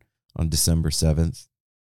Down on December 7th.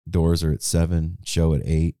 Doors are at 7, show at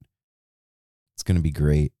 8. It's going to be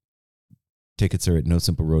great. Tickets are at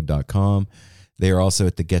nosimpleroad.com. They are also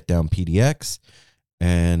at the Get Down PDX.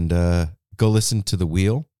 And go listen to The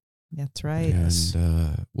Wheel That's right.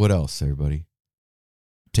 And what else, everybody?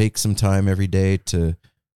 Take some time every day to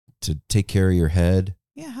take care of your head.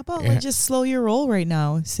 Yeah, how about like just slow your roll right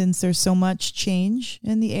now, since there's so much change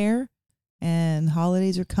in the air and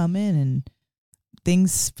holidays are coming and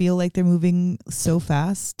things feel like they're moving so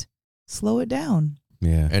fast. Slow it down.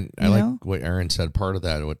 Yeah. And I like what Aaron said. Part of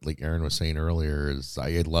that, what like Aaron was saying earlier, is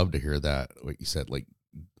I'd love to hear that, what you said, like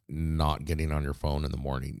not getting on your phone in the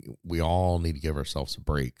morning. We all need to give ourselves a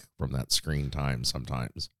break from that screen time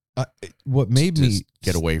sometimes. What made me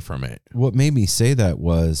get away from it. What made me say that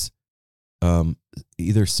was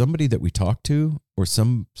either somebody that we talked to or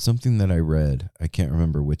something that I read. I can't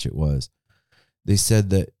remember which it was. They said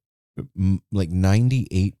that like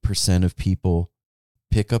 98% of people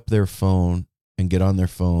pick up their phone and get on their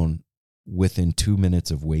phone within 2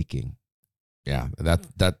 minutes of waking. Yeah,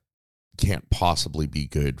 that can't possibly be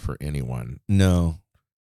good for anyone. No.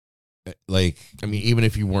 Like, I mean, even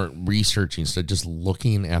if you weren't researching, so just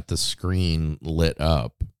looking at the screen lit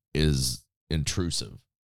up is intrusive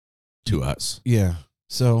to us. Yeah.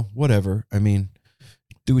 So whatever. I mean,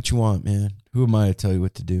 do what you want, man. Who am I to tell you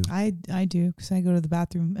what to do? I do, because I go to the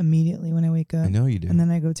bathroom immediately when I wake up. I know you do. And then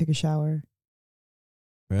I go take a shower.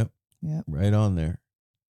 Yep. Yep. Right on there.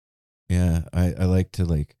 Yeah. I like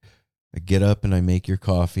to I get up and I make your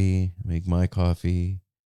coffee, make my coffee.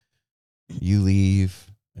 You leave.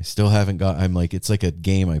 I still haven't I'm like, it's like a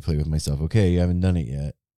game I play with myself. Okay, you haven't done it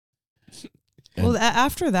yet. Well,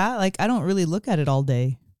 after that, like, I don't really look at it all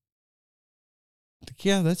day.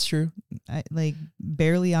 Yeah, that's true. I like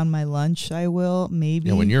barely on my lunch. I will maybe.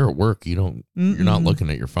 Yeah, when you're at work, you're not looking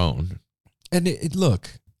at your phone. And look,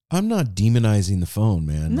 I'm not demonizing the phone,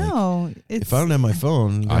 man. No, like, if I don't have my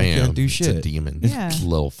phone, I can't do shit. It's a demon. Yeah. It's a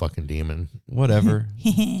little fucking demon. Whatever.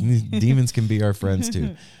 Demons can be our friends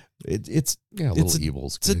too. It's little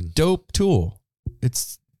evils. It's a dope tool.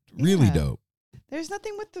 It's really dope. There's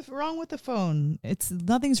nothing wrong with the phone.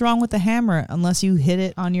 Nothing's wrong with the hammer unless you hit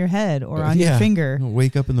it on your head or on your finger. I'll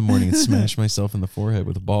wake up in the morning and smash myself in the forehead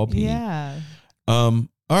with a ball peen. Yeah. All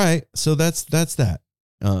right. So that's that.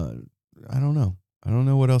 I don't know. I don't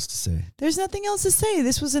know what else to say. There's nothing else to say.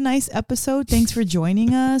 This was a nice episode. Thanks for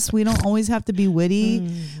joining us. We don't always have to be witty.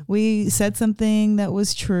 We said something that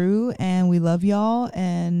was true, and we love y'all.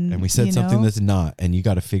 And we said something that's not, and you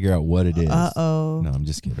got to figure out what it is. Uh-oh. No, I'm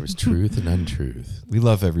just kidding. There was truth and untruth. We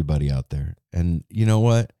love everybody out there. And you know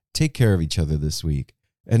what? Take care of each other this week.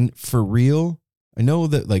 And for real, I know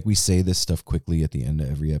that like we say this stuff quickly at the end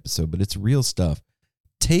of every episode, but it's real stuff.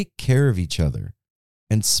 Take care of each other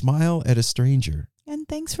and smile at a stranger. And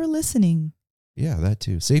thanks for listening. Yeah, that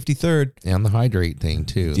too. Safety third. And the hydrate thing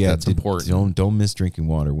too. Yeah, that's important. Don't miss drinking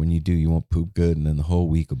water. When you do, you won't poop good, and then the whole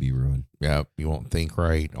week will be ruined. Yeah, you won't think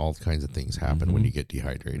right. All kinds of things happen when you get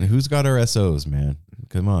dehydrated. And who's got our SOs, man?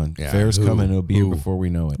 Come on. Yeah, Fair's coming. It'll be here before we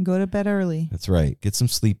know it. Go to bed early. That's right. Get some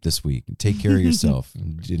sleep this week. Take care of yourself.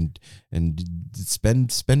 and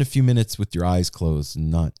spend a few minutes with your eyes closed and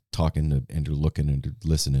not talking to and looking and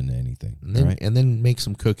listening to anything. And then make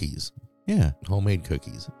some cookies. Yeah. Homemade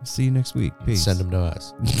cookies. See you next week. Peace. Send them to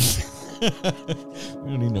us. We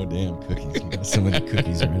don't need no damn cookies. We got so many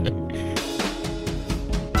cookies around here.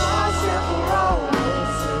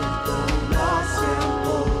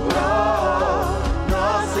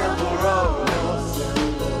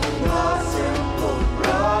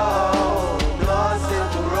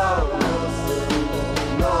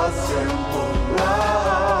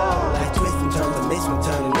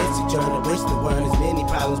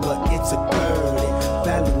 But it's a burden.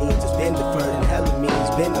 Family needs has been deferred, and hella means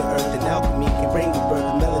been the earth, and alchemy can bring the birth,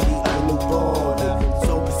 the melody of a newborn.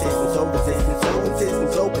 So persistent, so resistant, so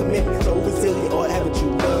insistent, so commitment, so resilient, or haven't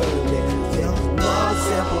you learned it? One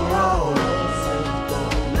simple road.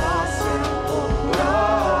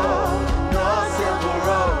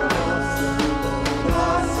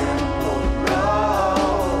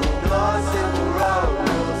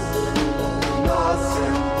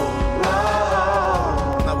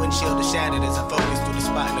 Shattered as I focus through the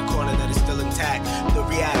spot in the corner that is still intact. The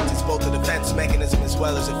react is both a defense mechanism as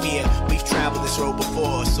well as a fear. We've traveled this road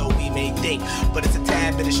before, so we may think, but it's a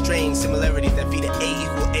tad bit of strange similarities that feed an A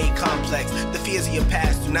equal A complex. The fears of your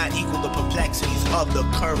past do not equal the perplexities of the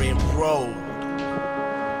current road.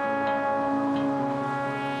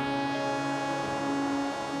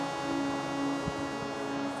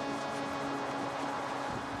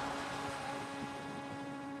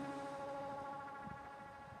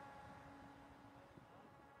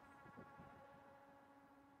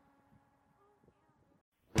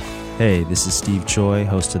 Hey, this is Steve Choi,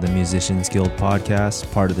 host of the Musicians Guild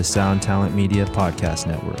podcast, part of the Sound Talent Media Podcast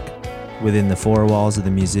Network. Within the four walls of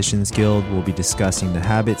the Musicians Guild, we'll be discussing the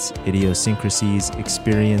habits, idiosyncrasies,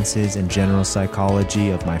 experiences, and general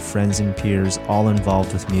psychology of my friends and peers, all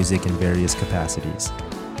involved with music in various capacities.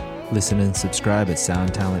 Listen and subscribe at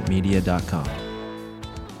soundtalentmedia.com.